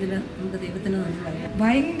സ്ഥലം കിട്ടിയതിന് നമ്മുടെ ദൈവത്തിന് നന്ദി പറയാം.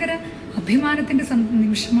 ഭയങ്കര അഭിമാനത്തിൻ്റെ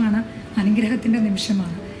നിമിഷമാണ്, അനുഗ്രഹത്തിൻ്റെ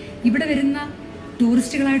നിമിഷമാണ്. ഇവിടെ വരുന്ന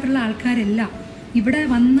ടൂറിസ്റ്റുകളായിട്ടുള്ള ആൾക്കാരെല്ലാം ഇവിടെ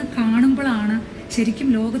വന്ന് കാണുമ്പോഴാണ് ശരിക്കും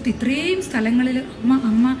ലോകത്ത് ഇത്രയും സ്ഥലങ്ങളിൽ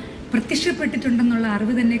അമ്മ പ്രത്യക്ഷപ്പെട്ടിട്ടുണ്ടെന്നുള്ള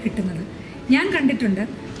അറിവ് തന്നെ കിട്ടുന്നത്. ഞാൻ കണ്ടിട്ടുണ്ട്,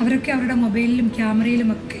 അവരൊക്കെ അവരുടെ മൊബൈലിലും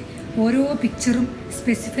ക്യാമറയിലുമൊക്കെ ഓരോ പിക്ചറും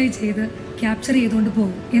സ്പെസിഫൈ ചെയ്ത് ക്യാപ്ചർ ചെയ്തുകൊണ്ട്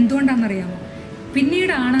പോകും. എന്തുകൊണ്ടാണെന്നറിയാമോ?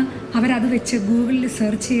 പിന്നീടാണ് അവരത് വെച്ച് ഗൂഗിളിൽ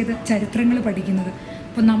സെർച്ച് ചെയ്ത് ചരിത്രങ്ങൾ പഠിക്കുന്നത്.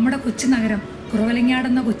 അപ്പോൾ നമ്മുടെ കൊച്ചു നഗരം,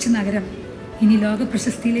 കുറവലങ്ങാടെന്ന കൊച്ചു നഗരം ഇനി ലോക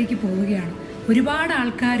പ്രശസ്തിയിലേക്ക് പോവുകയാണ്. ഒരുപാട്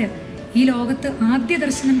ആൾക്കാർ ഈ ലോകത്ത് ആദ്യ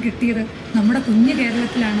ദർശനം കിട്ടിയത് നമ്മുടെ കുഞ്ഞു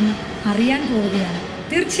കേരളത്തിലാണെന്ന് അറിയാൻ പോവുകയാണ്.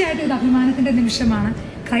 തീർച്ചയായിട്ടും ഇത് അഭിമാനത്തിൻ്റെ നിമിഷമാണ്.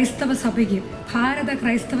 ക്രൈസ്തവ സഭയ്ക്ക്, ഭാരത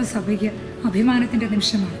ക്രൈസ്തവ സഭയ്ക്ക് അഭിമാനത്തിൻ്റെ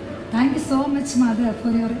നിമിഷമാണ്. Thank you so much mother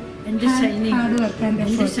for your hard work and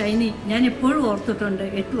എൻ്റെ ഷൈനി. ഞാൻ എപ്പോഴും ഓർത്തിട്ടുണ്ട്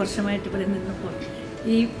 8 വർഷമായിട്ട് ഇവിടെ നിന്നപ്പോൾ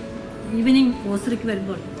ഈ ഈവനിങ് ഓസറിക്ക്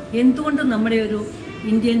വരുമ്പോൾ എന്തുകൊണ്ട് നമ്മുടെ ഒരു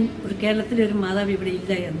കേരളത്തിലെ ഒരു മാതാവ് ഇവിടെ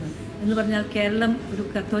ഇല്ല എന്ന് പറഞ്ഞാൽ കേരളം ഒരു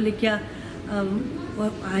കത്തോലിക്ക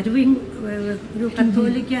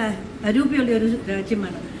അരൂപിയുള്ള ഒരു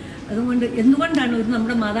രാജ്യമാണ്. അതുകൊണ്ട് എന്തുകൊണ്ടാണ്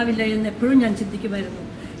നമ്മുടെ മാതാവില്ല എന്ന് എപ്പോഴും ഞാൻ ചിന്തിക്കുമായിരുന്നു.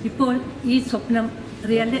 ഇപ്പോൾ ഈ സ്വപ്നം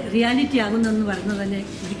റിയാലിറ്റി ആകുന്നെന്ന് പറയുന്നത് തന്നെ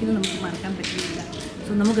ഒരിക്കലും നമുക്ക് മറക്കാൻ പറ്റുന്നില്ല.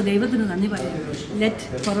 സോ നമുക്ക് ദൈവത്തിന് നന്ദി പറയാം. ലെറ്റ്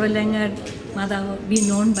കുറവലങ്ങാട് മാതാവ് B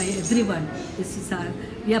non by every one.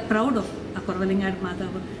 V R proud of Kuravilangad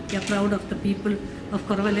മാതാവ്. V R proud of the people of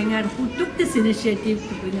Kuravilangad who took this initiative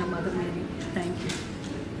to bring our mother Mary. Thank you.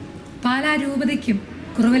 Pala രൂപതയ്ക്കും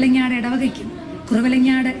Kuravilangad ഇടവകയ്ക്കും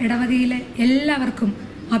Kuravilangad ഇടവകയിലെ എല്ലാവർക്കും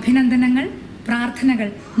അഭിനന്ദനങ്ങൾ, പ്രാർത്ഥനകൾ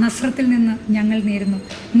നസ്രത്തിൽ നിന്ന് ഞങ്ങൾ നേരുന്നു.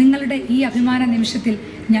 നിങ്ങളുടെ ഈ അഭിമാന നിമിഷത്തിൽ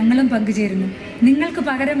ഞങ്ങളും പങ്കുചേരുന്നു. നിങ്ങൾക്ക്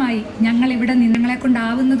പകരമായി ഞങ്ങളിവിടെ നിങ്ങളെ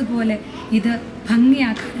കൊണ്ടാവുന്നത് പോലെ ഇത്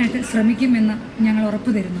ഭംഗിയാക്കാനായിട്ട് ശ്രമിക്കുമെന്ന് ഞങ്ങൾ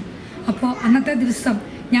ഉറപ്പു തരുന്നു. അപ്പോൾ അന്നത്തെ ദിവസം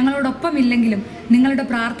ഞങ്ങളോടൊപ്പം ഇല്ലെങ്കിലും നിങ്ങളുടെ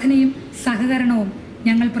പ്രാർത്ഥനയും സഹകരണവും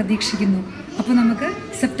ഞങ്ങൾ പ്രതീക്ഷിക്കുന്നു. അപ്പോൾ നമുക്ക്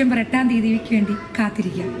സെപ്റ്റംബർ 8 വേണ്ടി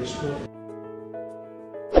കാത്തിരിക്കാം.